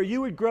this summer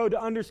you would grow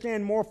to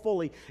understand more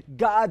fully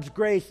God's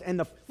grace and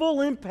the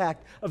full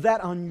impact of that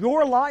on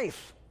your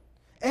life.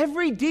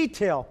 Every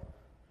detail,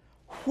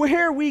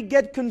 where we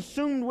get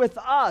consumed with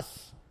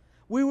us,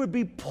 we would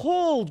be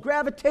pulled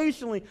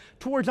gravitationally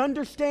towards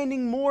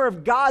understanding more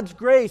of God's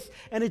grace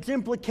and its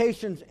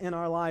implications in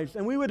our lives.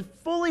 And we would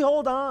fully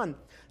hold on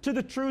to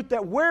the truth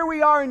that where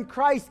we are in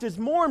Christ is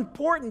more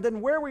important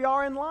than where we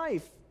are in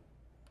life.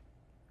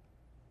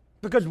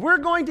 Because we're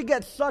going to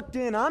get sucked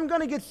in. I'm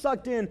going to get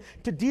sucked in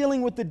to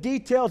dealing with the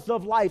details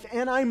of life.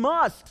 And I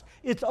must.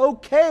 It's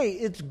okay.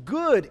 It's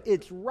good.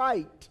 It's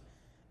right.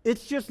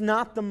 It's just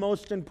not the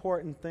most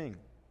important thing.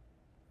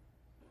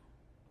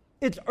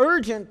 It's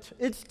urgent.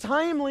 It's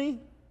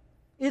timely.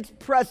 It's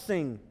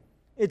pressing.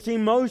 It's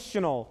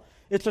emotional.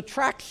 It's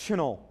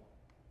attractional.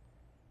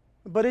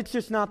 But it's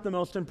just not the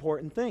most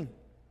important thing.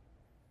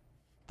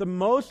 The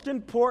most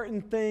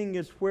important thing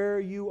is where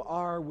you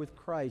are with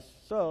Christ.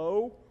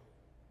 So,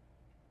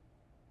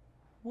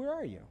 where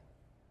are you?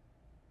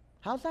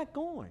 How's that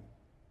going?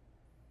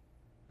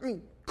 I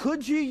mean,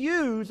 could you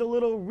use a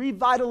little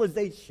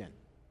revitalization?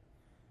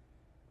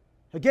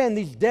 Again,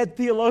 these dead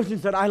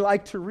theologians that I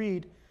like to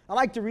read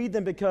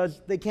them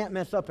because they can't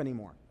mess up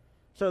anymore.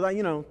 So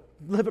that,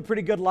 live a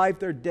pretty good life,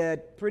 they're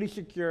dead, pretty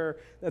secure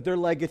that their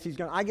legacy's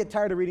gone. I get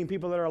tired of reading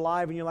people that are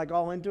alive and you're like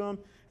all into them,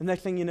 and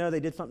next thing you know,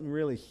 they did something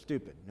really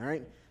stupid, all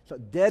right? So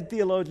dead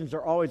theologians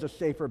are always a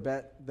safer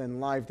bet than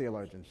live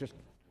theologians. Just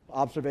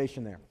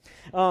observation there.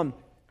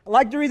 I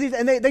like to read these,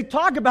 and they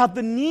talk about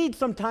the need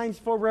sometimes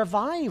for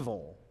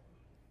revival.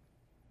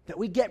 That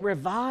we get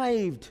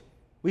revived.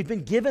 We've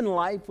been given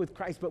life with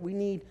Christ, but we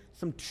need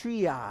some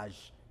triage.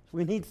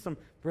 We need some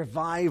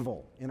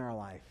revival in our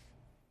life.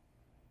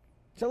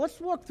 So let's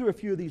walk through a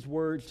few of these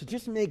words to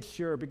just make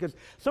sure, because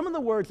some of the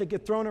words that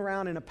get thrown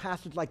around in a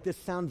passage like this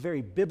sound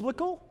very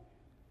biblical,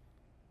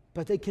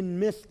 but they can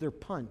miss their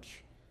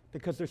punch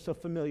because they're so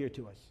familiar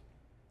to us.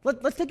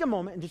 Let's take a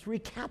moment and just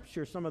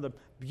recapture some of the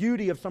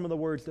beauty of some of the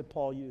words that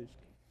Paul used.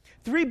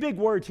 3 big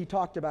words he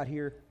talked about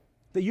here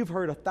that you've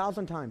heard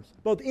 1,000 times,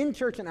 both in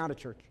church and out of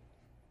church.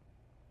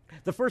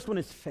 The first one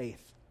is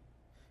faith.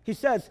 He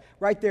says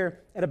right there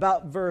at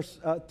about verse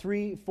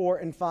 3, 4,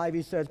 and 5,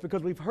 he says,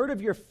 because we've heard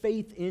of your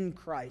faith in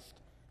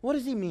Christ. What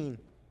does he mean?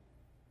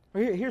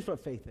 Well, here's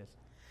what faith is.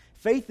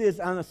 Faith is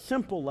on a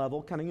simple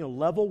level, kind of,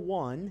 level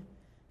one.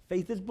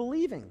 Faith is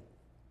believing.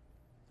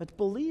 That's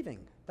believing.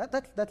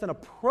 That's an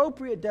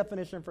appropriate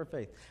definition for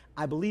faith.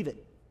 I believe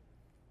it.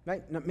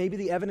 Right? Now, maybe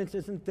the evidence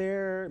isn't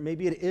there.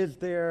 Maybe it is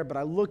there, but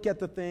I look at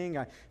the thing,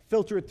 I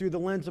filter it through the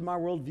lens of my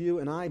worldview,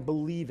 and I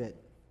believe it.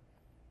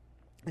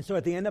 And so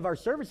at the end of our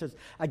services,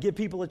 I give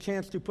people a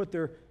chance to put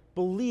their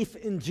belief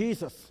in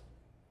Jesus,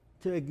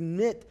 to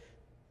admit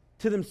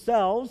to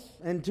themselves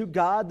and to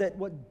God that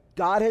what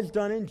God has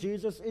done in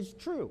Jesus is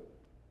true.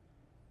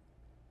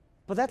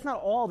 But that's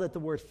not all that the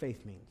word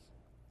faith means.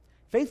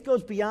 Faith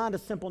goes beyond a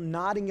simple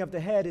nodding of the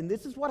head, and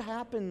this is what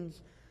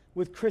happens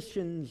with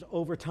Christians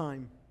over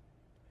time.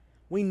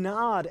 We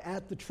nod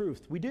at the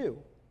truth. We do.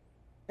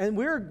 And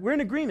we're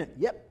in agreement.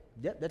 Yep,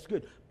 that's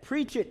good.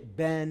 Preach it,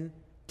 Ben.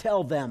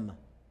 Tell them.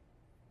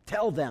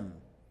 Tell them.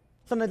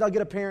 Sometimes I'll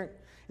get a parent,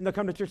 and they'll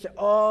come to church and say,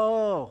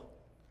 oh,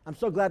 I'm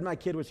so glad my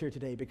kid was here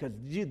today because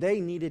they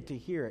needed to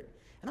hear it.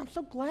 And I'm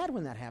so glad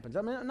when that happens.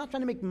 I mean, I'm not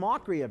trying to make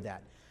mockery of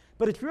that.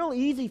 But it's real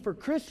easy for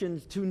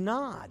Christians to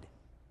nod.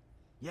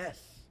 Yes.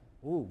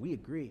 Oh, we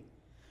agree.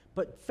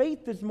 But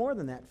faith is more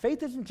than that.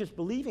 Faith isn't just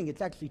believing,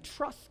 it's actually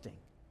trusting.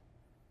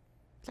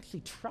 It's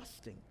actually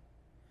trusting.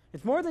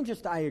 It's more than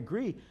just I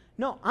agree.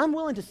 No, I'm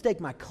willing to stake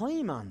my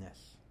claim on this.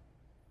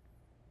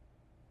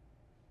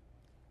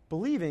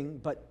 Believing,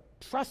 but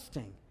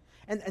trusting.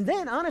 And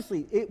then,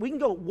 honestly, we can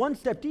go one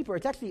step deeper.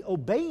 It's actually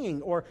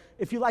obeying, or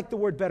if you like the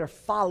word better,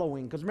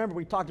 following. Because remember,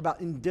 we talked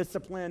about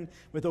indiscipline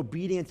with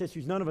obedience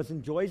issues. None of us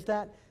enjoys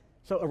that.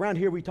 So around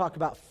here, we talk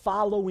about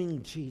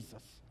following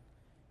Jesus.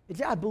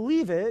 I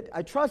believe it,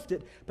 I trust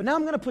it, but now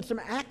I'm going to put some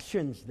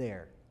actions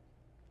there.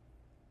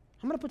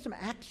 I'm going to put some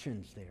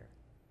actions there.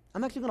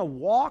 I'm actually going to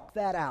walk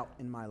that out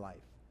in my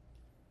life.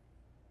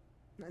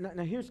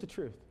 Now here's the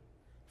truth.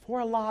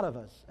 For a lot of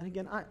us, and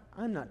again,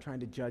 I'm not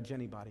trying to judge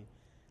anybody.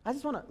 I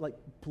just want to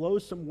blow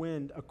some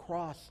wind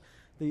across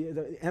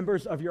the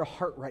embers of your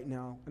heart right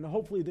now, and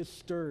hopefully this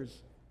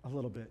stirs a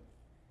little bit.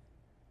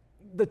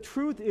 The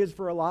truth is,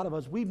 for a lot of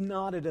us, we've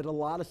nodded at a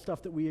lot of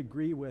stuff that we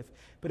agree with,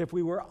 but if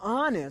we were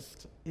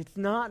honest, it's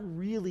not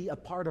really a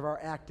part of our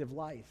active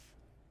life.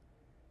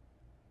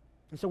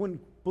 And so when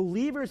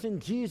believers in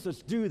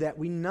Jesus do that,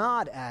 we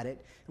nod at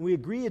it, and we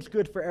agree it's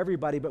good for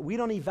everybody, but we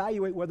don't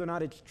evaluate whether or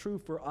not it's true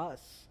for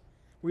us.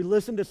 We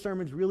listen to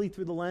sermons really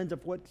through the lens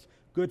of what's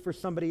good for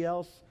somebody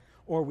else,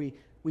 or we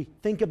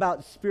think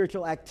about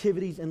spiritual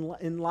activities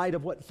in light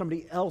of what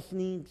somebody else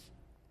needs.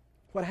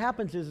 What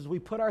happens is we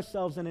put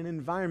ourselves in an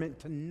environment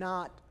to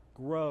not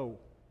grow.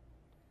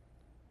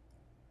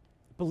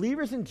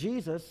 Believers in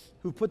Jesus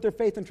who put their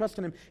faith and trust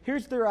in Him,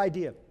 here's their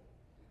idea.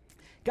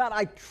 God,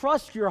 I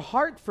trust your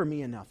heart for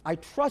me enough. I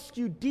trust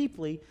you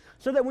deeply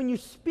so that when you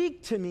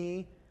speak to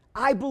me,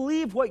 I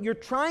believe what you're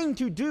trying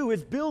to do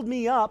is build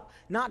me up,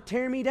 not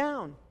tear me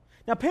down.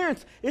 Now,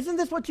 parents, isn't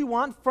this what you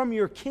want from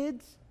your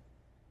kids?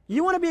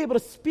 You want to be able to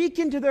speak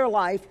into their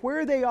life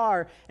where they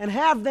are and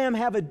have them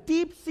have a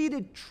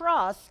deep-seated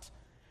trust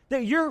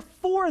that you're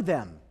for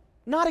them,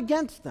 not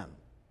against them.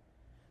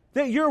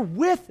 That you're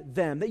with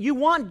them, that you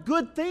want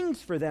good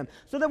things for them,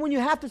 so that when you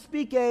have to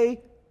speak a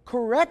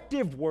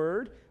corrective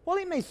word, well,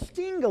 it may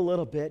sting a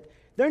little bit.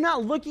 They're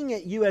not looking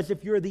at you as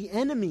if you're the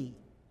enemy.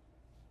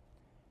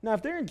 Now,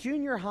 if they're in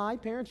junior high,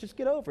 parents, just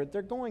get over it.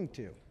 They're going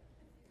to.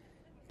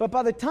 But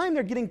by the time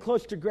they're getting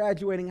close to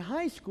graduating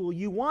high school,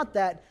 you want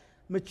that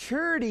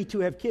maturity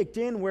to have kicked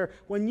in where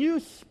when you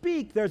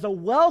speak, there's a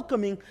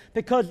welcoming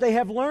because they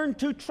have learned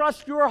to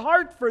trust your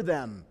heart for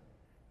them.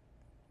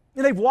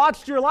 And they've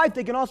watched your life.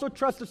 They can also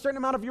trust a certain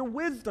amount of your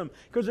wisdom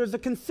because there's a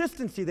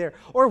consistency there.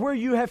 Or where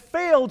you have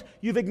failed,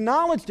 you've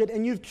acknowledged it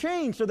and you've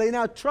changed, so they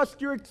now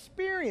trust your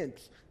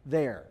experience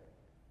there.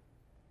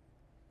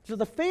 So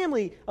the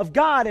family of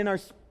God and our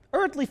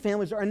earthly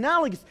families are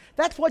analogous.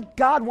 That's what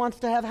God wants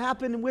to have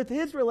happen with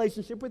His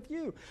relationship with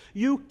you.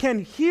 You can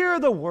hear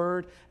the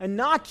word and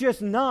not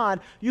just nod.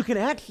 You can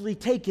actually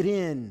take it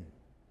in.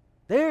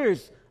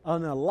 There's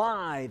an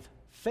alive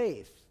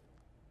faith.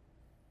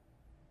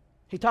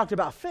 He talked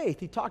about faith.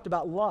 He talked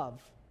about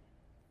love.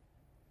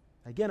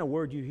 Again, a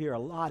word you hear a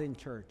lot in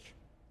church.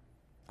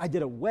 I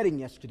did a wedding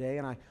yesterday,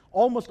 and I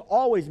almost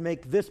always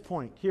make this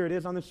point. Here it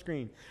is on the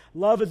screen.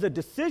 Love is a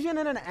decision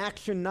and an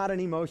action, not an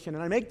emotion.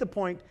 And I make the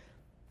point,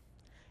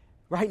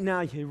 right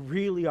now you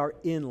really are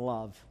in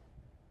love.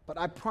 But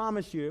I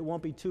promise you, it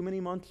won't be too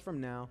many months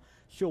from now,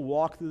 she'll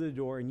walk through the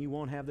door and you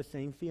won't have the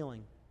same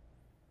feeling.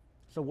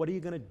 So what are you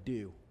going to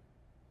do?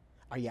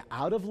 Are you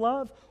out of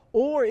love?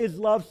 Or is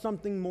love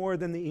something more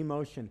than the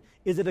emotion?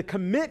 Is it a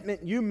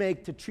commitment you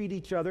make to treat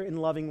each other in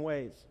loving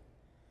ways?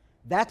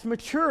 That's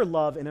mature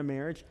love in a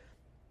marriage.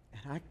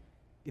 And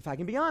if I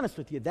can be honest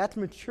with you, that's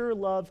mature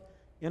love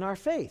in our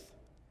faith,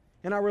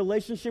 in our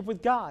relationship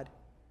with God.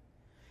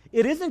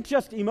 It isn't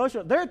just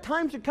emotional. There are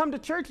times you come to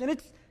church and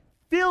it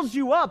fills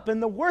you up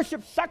and the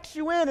worship sucks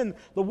you in and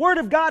the Word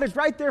of God is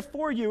right there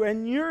for you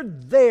and you're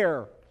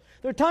there.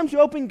 There are times you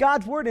open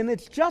God's Word and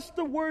it's just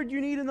the word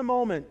you need in the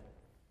moment.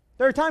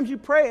 There are times you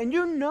pray and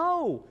you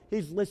know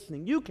He's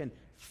listening. You can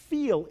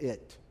feel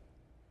it.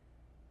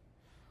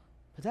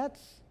 But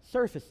that's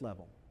surface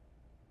level.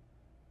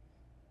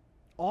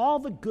 All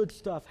the good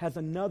stuff has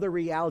another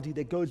reality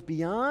that goes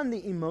beyond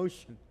the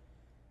emotion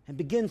and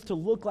begins to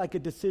look like a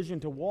decision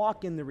to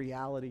walk in the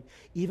reality,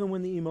 even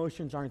when the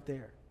emotions aren't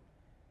there.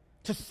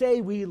 To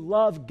say we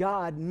love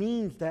God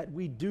means that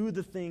we do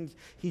the things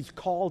He's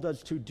called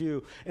us to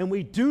do. And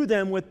we do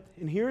them with,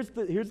 and here's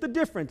the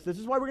difference. This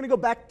is why we're going to go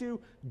back to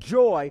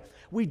joy.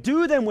 We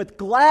do them with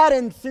glad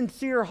and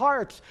sincere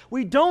hearts.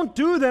 We don't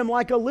do them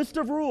like a list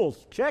of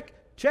rules. Check,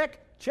 check,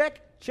 check,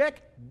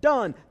 check,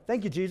 done.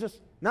 Thank you, Jesus.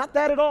 Not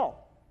that at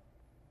all.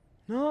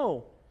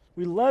 No,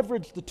 we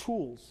leverage the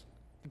tools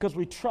because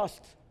we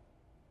trust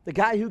the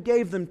guy who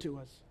gave them to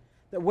us.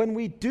 That when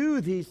we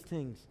do these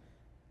things,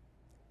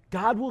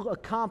 God will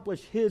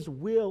accomplish His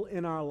will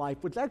in our life,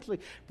 which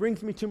actually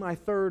brings me to my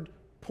third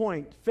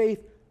point. Faith,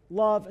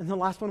 love, and the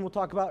last one we'll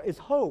talk about is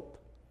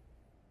hope.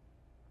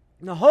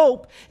 Now,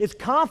 hope is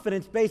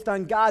confidence based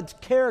on God's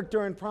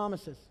character and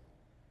promises.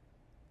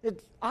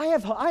 I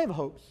have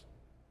hopes.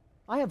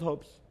 I have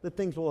hopes that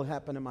things will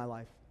happen in my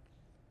life.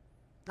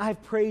 I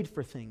have prayed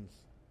for things.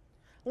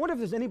 I wonder if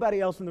there's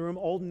anybody else in the room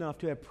old enough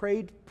to have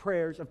prayed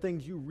prayers of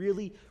things you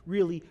really,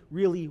 really,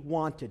 really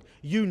wanted.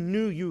 You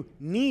knew you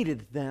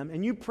needed them,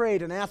 and you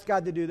prayed and asked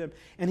God to do them,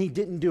 and He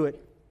didn't do it.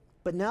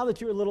 But now that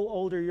you're a little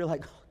older, you're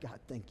like, oh, God,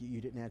 thank you, you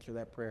didn't answer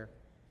that prayer.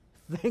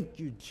 Thank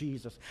you,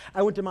 Jesus.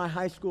 I went to my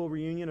high school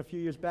reunion a few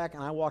years back,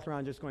 and I walked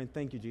around just going,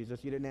 thank you,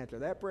 Jesus. You didn't answer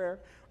that prayer,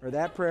 or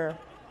that prayer,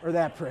 or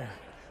that prayer.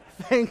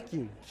 Thank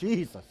you,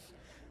 Jesus.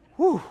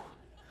 Whew.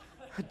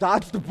 I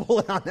dodged the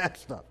bullet on that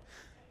stuff.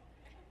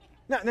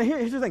 Now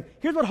here's the thing.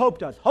 Here's what hope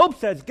does. Hope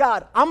says,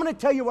 God, I'm going to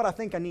tell you what I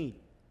think I need.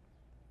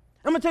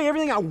 I'm going to tell you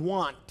everything I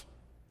want.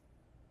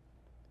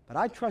 But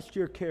I trust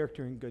your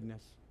character and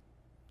goodness.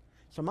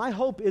 So my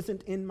hope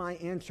isn't in my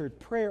answered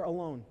prayer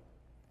alone.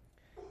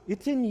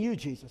 It's in you,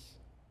 Jesus.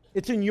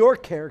 It's in your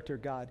character,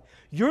 God.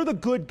 You're the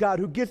good God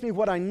who gives me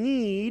what I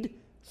need,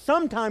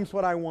 sometimes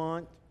what I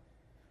want.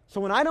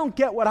 So when I don't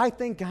get what I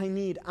think I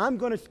need, I'm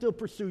going to still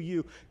pursue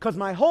you because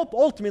my hope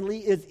ultimately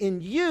is in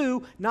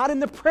you, not in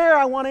the prayer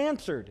I want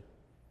answered.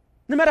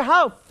 No matter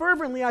how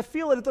fervently I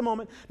feel it at the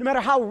moment, no matter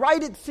how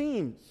right it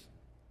seems.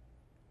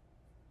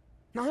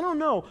 Now, I don't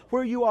know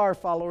where you are,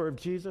 follower of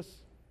Jesus.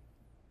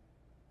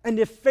 And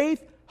if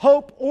faith,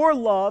 hope, or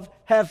love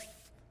have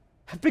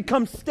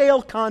become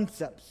stale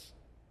concepts.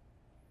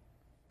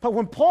 But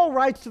when Paul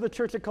writes to the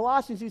church at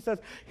Colossians, he says,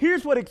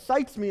 here's what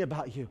excites me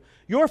about you.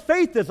 Your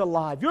faith is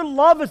alive, your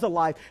love is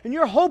alive, and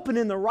you're hoping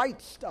in the right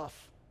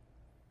stuff.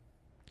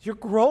 You're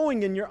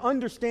growing in your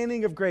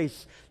understanding of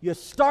grace. You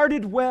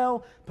started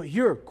well, but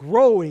you're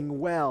growing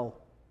well.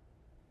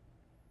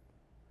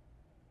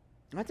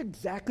 And that's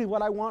exactly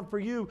what I want for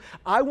you.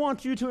 I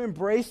want you to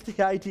embrace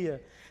the idea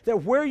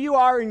that where you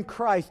are in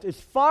Christ is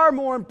far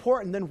more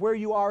important than where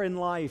you are in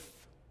life.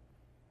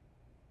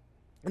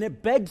 And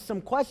it begs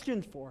some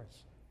questions for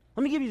us.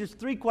 Let me give you just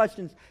 3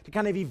 questions to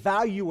kind of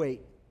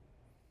evaluate,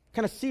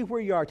 kind of see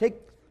where you are. Take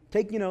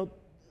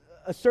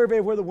a survey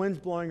of where the wind's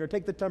blowing or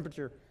take the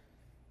temperature.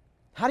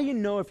 How do you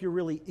know if you're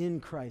really in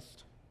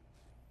Christ?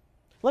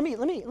 Let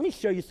me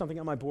show you something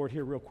on my board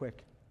here real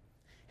quick.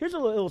 Here's a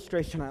little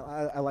illustration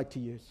I like to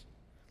use.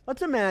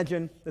 Let's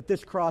imagine that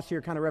this cross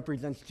here kind of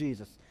represents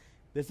Jesus.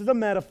 This is a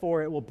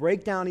metaphor. It will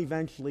break down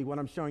eventually what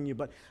I'm showing you,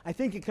 but I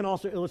think it can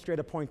also illustrate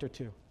a point or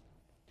two.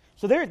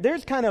 So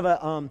there's kind of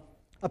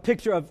a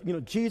picture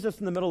of Jesus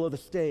in the middle of the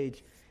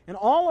stage, and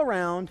all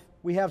around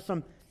we have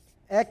some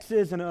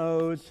X's and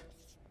O's.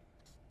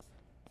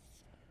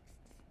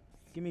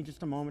 Give me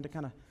just a moment to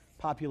kind of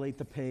populate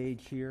the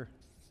page here.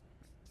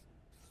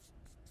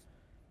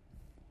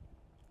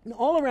 And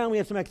all around we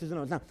have some X's and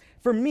O's. Now,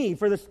 for me,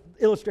 for this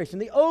illustration,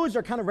 the O's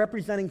are kind of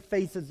representing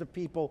faces of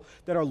people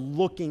that are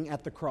looking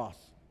at the cross.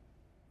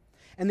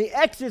 And the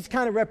X's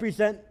kind of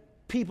represent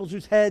people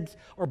whose heads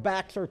or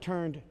backs are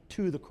turned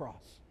to the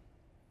cross.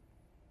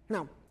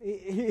 Now,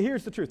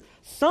 here's the truth.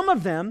 Some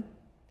of them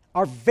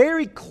are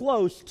very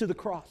close to the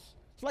cross.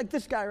 It's like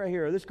this guy right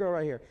here, or this girl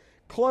right here.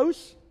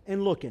 Close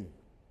and looking.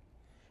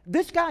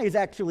 This guy is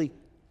actually,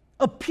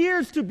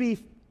 appears to be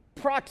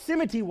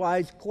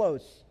proximity-wise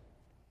close,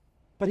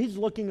 but he's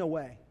looking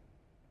away.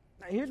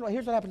 Now, here's what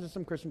happens to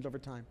some Christians over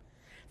time.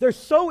 They're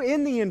so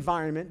in the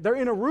environment, they're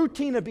in a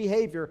routine of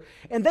behavior,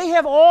 and they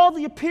have all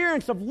the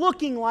appearance of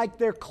looking like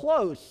they're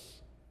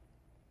close.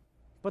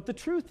 But the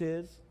truth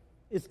is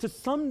to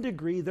some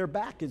degree their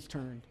back is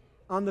turned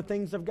on the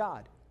things of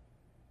God.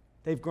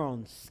 They've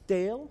grown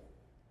stale,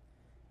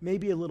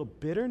 maybe a little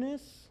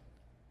bitterness,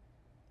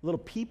 a little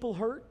people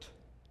hurt,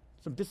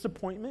 some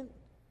disappointment,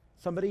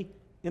 somebody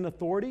in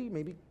authority,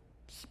 maybe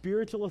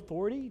spiritual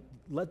authority,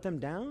 let them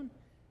down.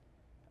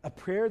 A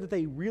prayer that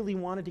they really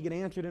wanted to get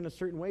answered in a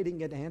certain way didn't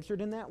get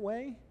answered in that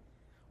way.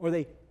 Or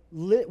they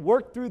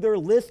worked through their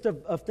list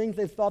of things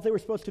they thought they were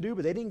supposed to do,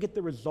 but they didn't get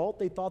the result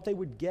they thought they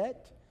would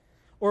get.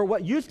 Or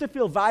what used to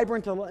feel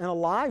vibrant and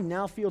alive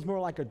now feels more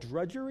like a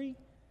drudgery.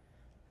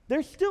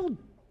 They're still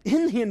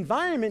in the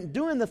environment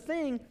doing the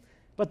thing,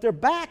 but their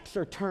backs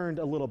are turned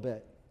a little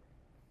bit.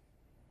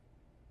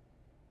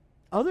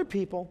 Other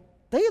people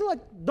They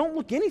don't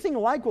look anything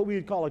like what we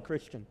would call a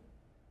Christian.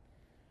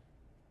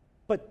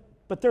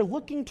 But they're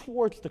looking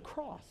towards the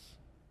cross.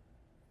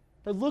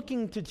 They're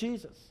looking to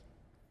Jesus.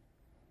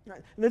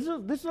 Right. This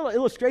is an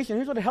illustration.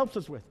 Here's what it helps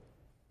us with.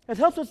 It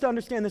helps us to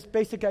understand this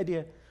basic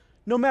idea.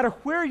 No matter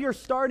where you're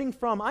starting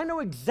from, I know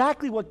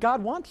exactly what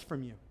God wants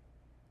from you.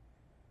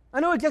 I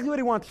know exactly what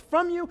He wants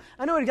from you.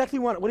 I know exactly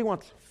what He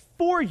wants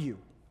for you.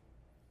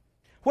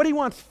 What He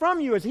wants from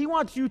you is He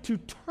wants you to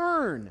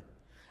turn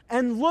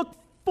and look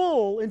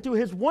full into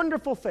His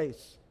wonderful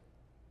face.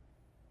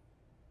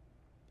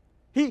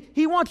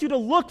 He wants you to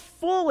look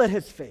full at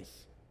His face.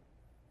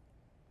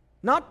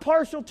 Not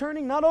partial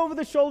turning, not over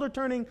the shoulder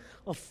turning,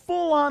 a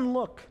full-on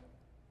look.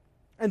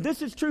 And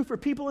this is true for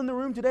people in the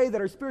room today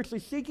that are spiritually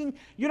seeking.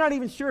 You're not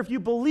even sure if you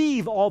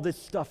believe all this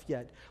stuff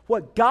yet.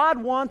 What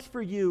God wants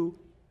for you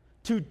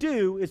to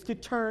do is to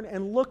turn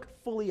and look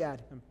fully at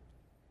Him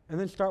and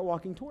then start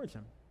walking towards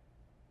Him.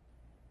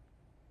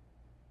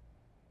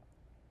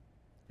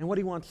 And what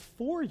He wants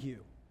for you.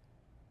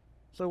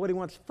 So what He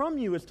wants from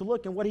you is to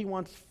look, and what He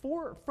wants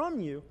from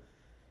you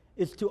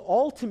is to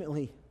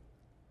ultimately,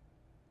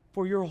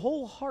 for your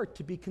whole heart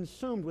to be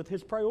consumed with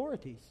His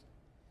priorities.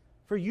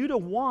 For you to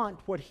want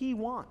what He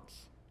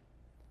wants.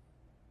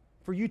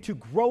 For you to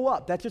grow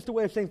up. That's just a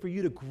way of saying for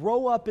you to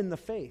grow up in the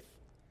faith.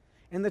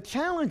 And the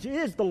challenge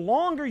is, the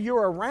longer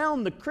you're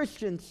around the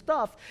Christian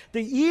stuff,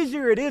 the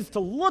easier it is to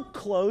look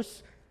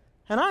close,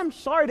 and I'm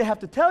sorry to have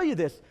to tell you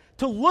this,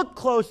 to look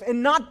close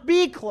and not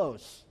be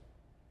close.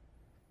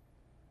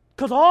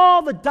 Because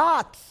all the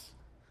dots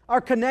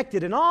are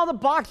connected and all the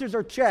boxes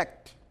are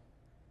checked.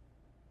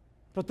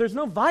 But there's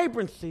no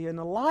vibrancy and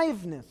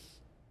aliveness.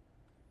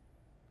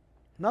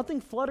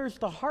 Nothing flutters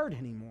the heart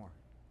anymore.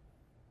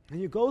 And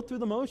you go through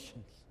the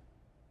motions.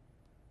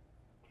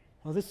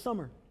 Well, this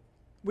summer,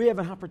 we have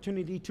an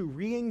opportunity to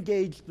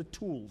re-engage the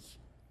tools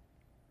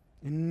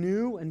in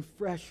new and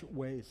fresh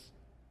ways.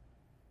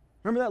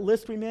 Remember that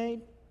list we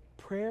made?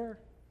 Prayer,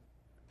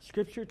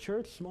 Scripture,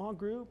 church, small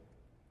group,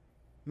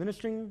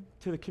 ministering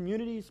to the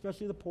community,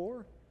 especially the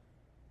poor.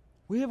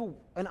 We have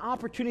an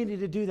opportunity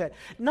to do that.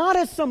 Not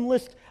as some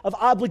list of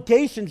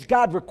obligations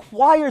God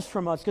requires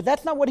from us, because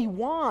that's not what He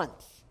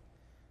wants.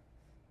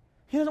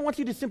 He doesn't want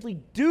you to simply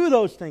do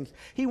those things.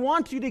 He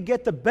wants you to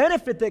get the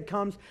benefit that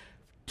comes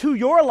to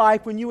your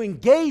life when you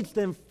engage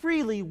them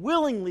freely,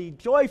 willingly,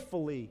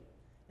 joyfully,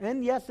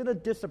 and yes, in a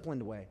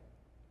disciplined way.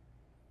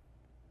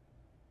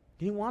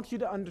 He wants you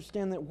to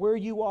understand that where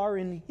you are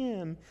in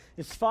Him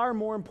is far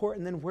more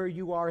important than where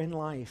you are in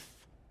life.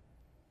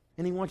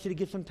 And He wants you to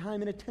give some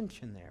time and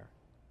attention there.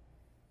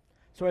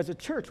 So as a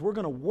church, we're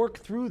going to work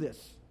through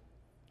this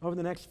over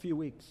the next few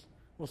weeks.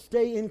 We'll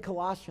stay in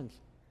Colossians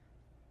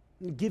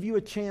and give you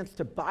a chance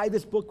to buy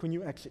this book when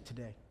you exit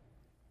today.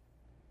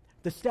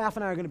 The staff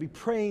and I are going to be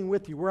praying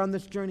with you. We're on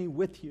this journey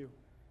with you.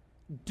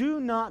 Do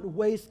not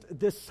waste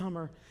this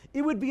summer.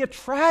 It would be a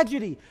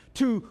tragedy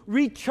to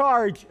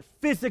recharge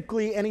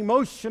physically and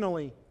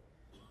emotionally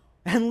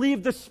and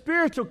leave the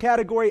spiritual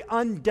category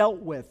undealt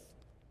with.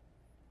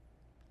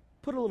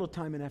 Put a little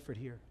time and effort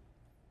here.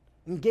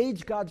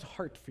 Engage God's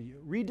heart for you.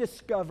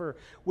 Rediscover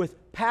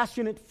with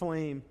passionate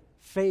flame,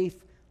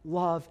 faith,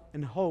 love,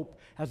 and hope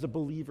as a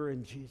believer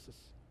in Jesus.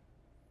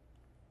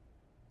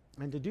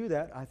 And to do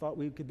that, I thought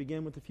we could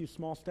begin with a few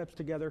small steps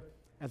together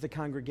as a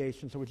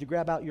congregation. So would you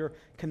grab out your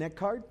Connect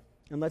card,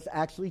 and let's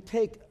actually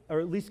take,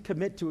 or at least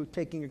commit to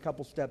taking a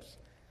couple steps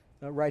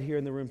right here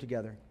in the room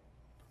together.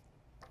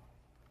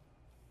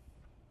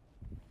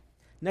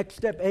 Next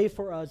step A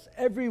for us,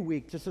 every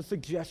week, just a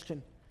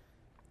suggestion,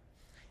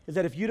 is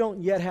that if you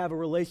don't yet have a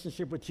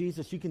relationship with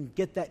Jesus, you can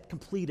get that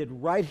completed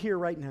right here,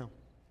 right now.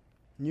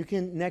 And you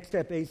can, next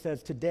step A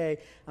says, today,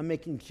 I'm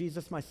making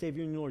Jesus my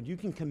Savior and Lord. You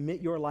can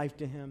commit your life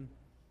to Him.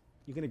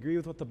 You can agree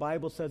with what the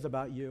Bible says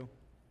about you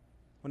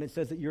when it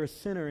says that you're a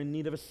sinner in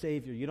need of a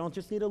Savior. You don't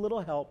just need a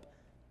little help.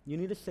 You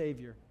need a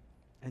Savior.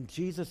 And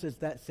Jesus is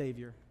that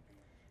Savior.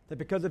 That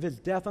because of His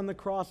death on the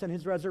cross and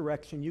His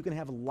resurrection, you can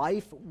have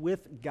life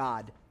with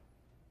God.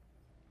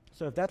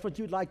 So if that's what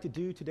you'd like to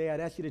do today, I'd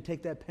ask you to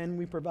take that pen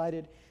we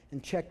provided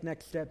and check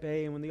next step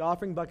A. And when the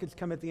offering buckets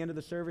come at the end of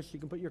the service, you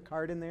can put your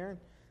card in there.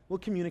 We'll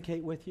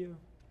communicate with you.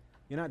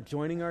 You're not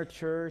joining our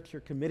church.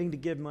 You're committing to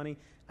give money.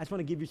 I just want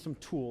to give you some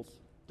tools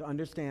to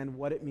understand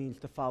what it means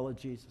to follow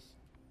Jesus.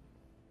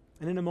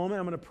 And in a moment,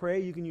 I'm going to pray.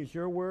 You can use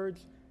your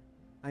words.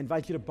 I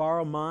invite you to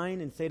borrow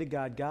mine and say to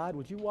God, God,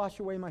 would you wash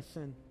away my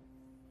sin?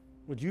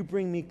 Would you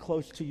bring me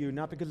close to you,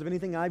 not because of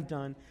anything I've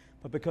done,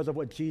 but because of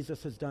what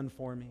Jesus has done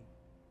for me?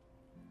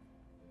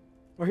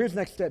 Well, here's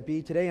next step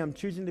B. Today, I'm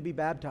choosing to be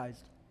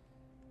baptized.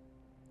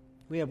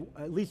 We have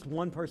at least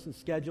one person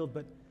scheduled,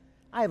 but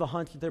I have a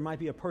hunch that there might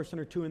be a person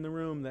or two in the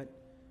room that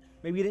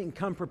maybe you didn't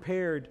come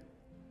prepared,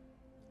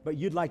 but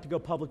you'd like to go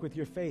public with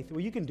your faith.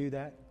 Well, you can do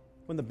that.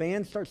 When the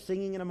band starts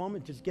singing in a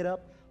moment, just get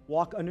up,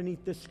 walk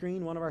underneath this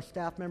screen. One of our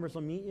staff members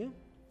will meet you.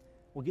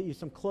 We'll get you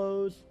some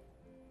clothes,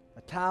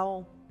 a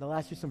towel. They'll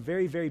ask you some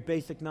very, very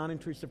basic,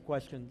 non-intrusive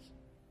questions.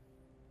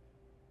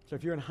 So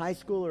if you're in high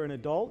school or an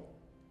adult,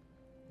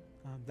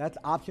 That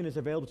option is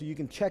available to you. You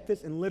can check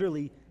this and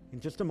literally, in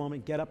just a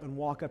moment, get up and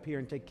walk up here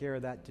and take care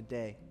of that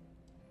today.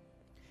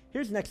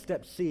 Here's next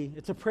step C.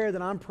 It's a prayer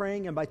that I'm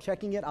praying, and by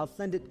checking it, I'll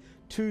send it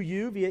to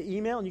you via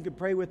email, and you can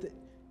pray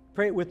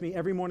it with me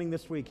every morning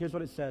this week. Here's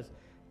what it says.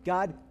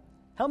 God,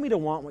 help me to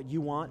want what you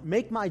want.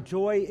 Make my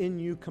joy in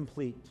you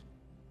complete.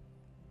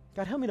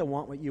 God, help me to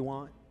want what you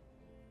want.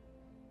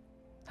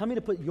 Help me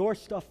to put your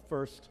stuff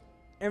first,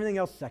 everything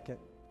else second.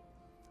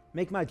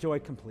 Make my joy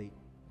complete.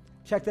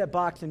 Check that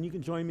box, and you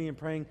can join me in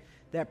praying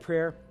that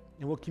prayer,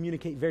 and we'll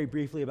communicate very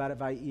briefly about it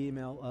via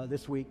email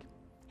this week.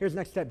 Here's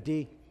next step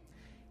D.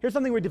 Here's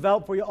something we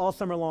developed for you all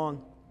summer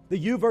long. The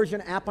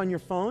YouVersion app on your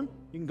phone.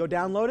 You can go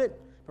download it.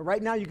 But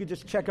right now, you could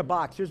just check a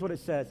box. Here's what it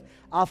says.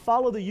 I'll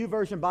follow the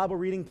YouVersion Bible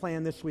reading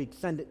plan this week.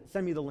 Send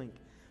me the link.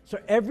 So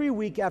every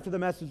week after the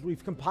message,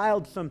 we've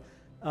compiled some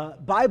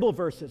Bible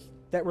verses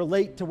that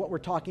relate to what we're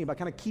talking about.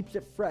 Kind of keeps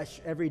it fresh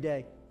every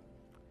day.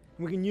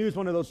 And we can use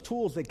one of those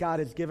tools that God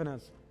has given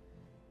us.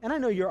 And I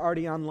know you're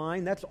already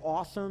online. That's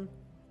awesome.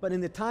 But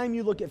in the time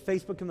you look at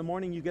Facebook in the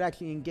morning, you could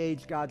actually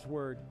engage God's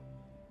Word.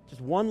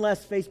 Just one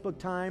less Facebook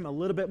time, a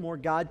little bit more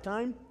God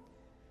time.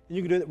 And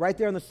you can do it right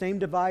there on the same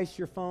device,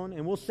 your phone.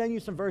 And we'll send you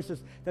some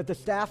verses that the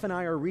staff and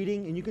I are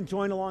reading. And you can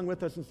join along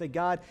with us and say,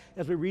 God,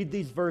 as we read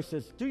these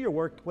verses, do your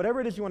work. Whatever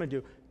it is you want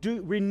to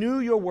do, renew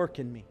your work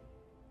in me.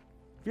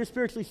 If you're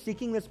spiritually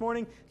seeking this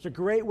morning, it's a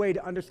great way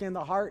to understand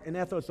the heart and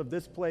ethos of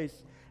this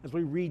place as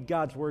we read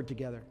God's Word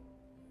together.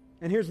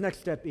 And here's next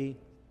step E.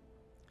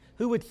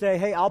 Who would say,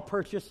 hey, I'll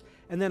purchase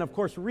and then, of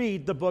course,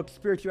 read the book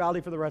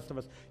Spirituality for the Rest of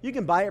Us. You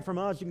can buy it from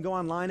us. You can go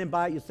online and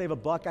buy it. You save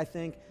 $1, I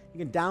think. You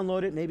can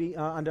download it maybe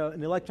on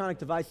an electronic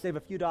device, save a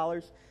few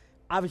dollars.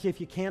 Obviously,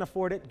 if you can't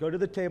afford it, go to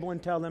the table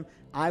and tell them,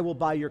 I will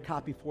buy your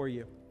copy for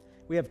you.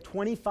 We have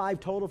 25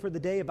 total for the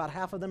day. About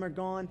half of them are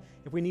gone.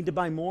 If we need to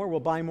buy more,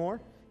 we'll buy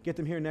more. Get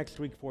them here next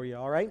week for you,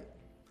 all right?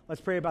 Let's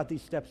pray about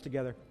these steps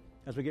together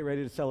as we get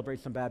ready to celebrate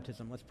some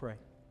baptism. Let's pray.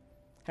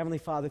 Heavenly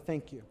Father,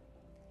 thank you.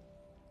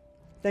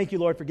 Thank you,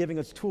 Lord, for giving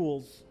us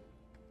tools.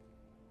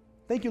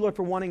 Thank you, Lord,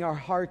 for wanting our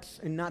hearts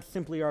and not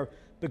simply our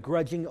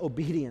begrudging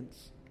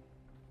obedience.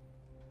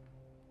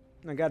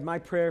 Now, God, my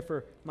prayer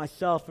for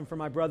myself and for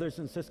my brothers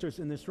and sisters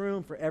in this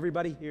room, for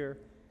everybody here,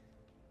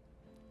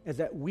 is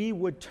that we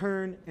would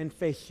turn and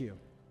face you.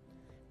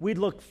 We'd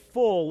look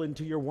full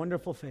into your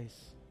wonderful face.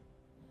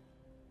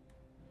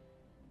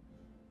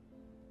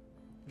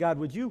 God,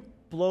 would you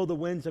blow the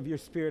winds of your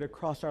Spirit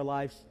across our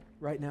lives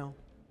right now?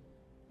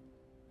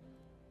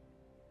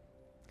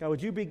 God,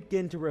 would you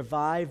begin to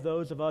revive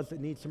those of us that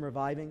need some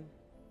reviving?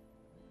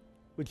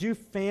 Would you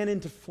fan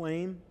into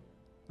flame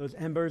those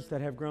embers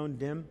that have grown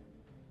dim?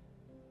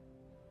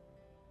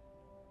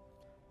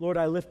 Lord,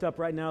 I lift up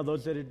right now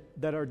those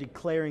that are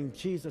declaring,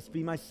 Jesus,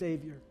 be my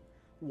Savior.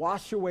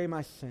 Wash away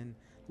my sin.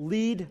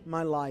 Lead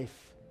my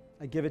life.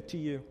 I give it to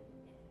you.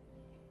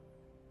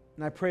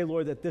 And I pray,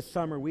 Lord, that this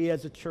summer we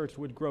as a church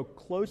would grow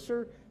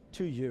closer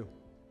to you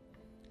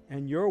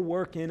and your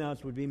work in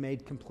us would be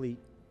made complete.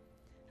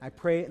 I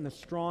pray it in the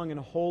strong and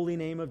holy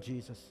name of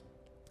Jesus.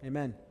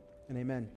 Amen and amen.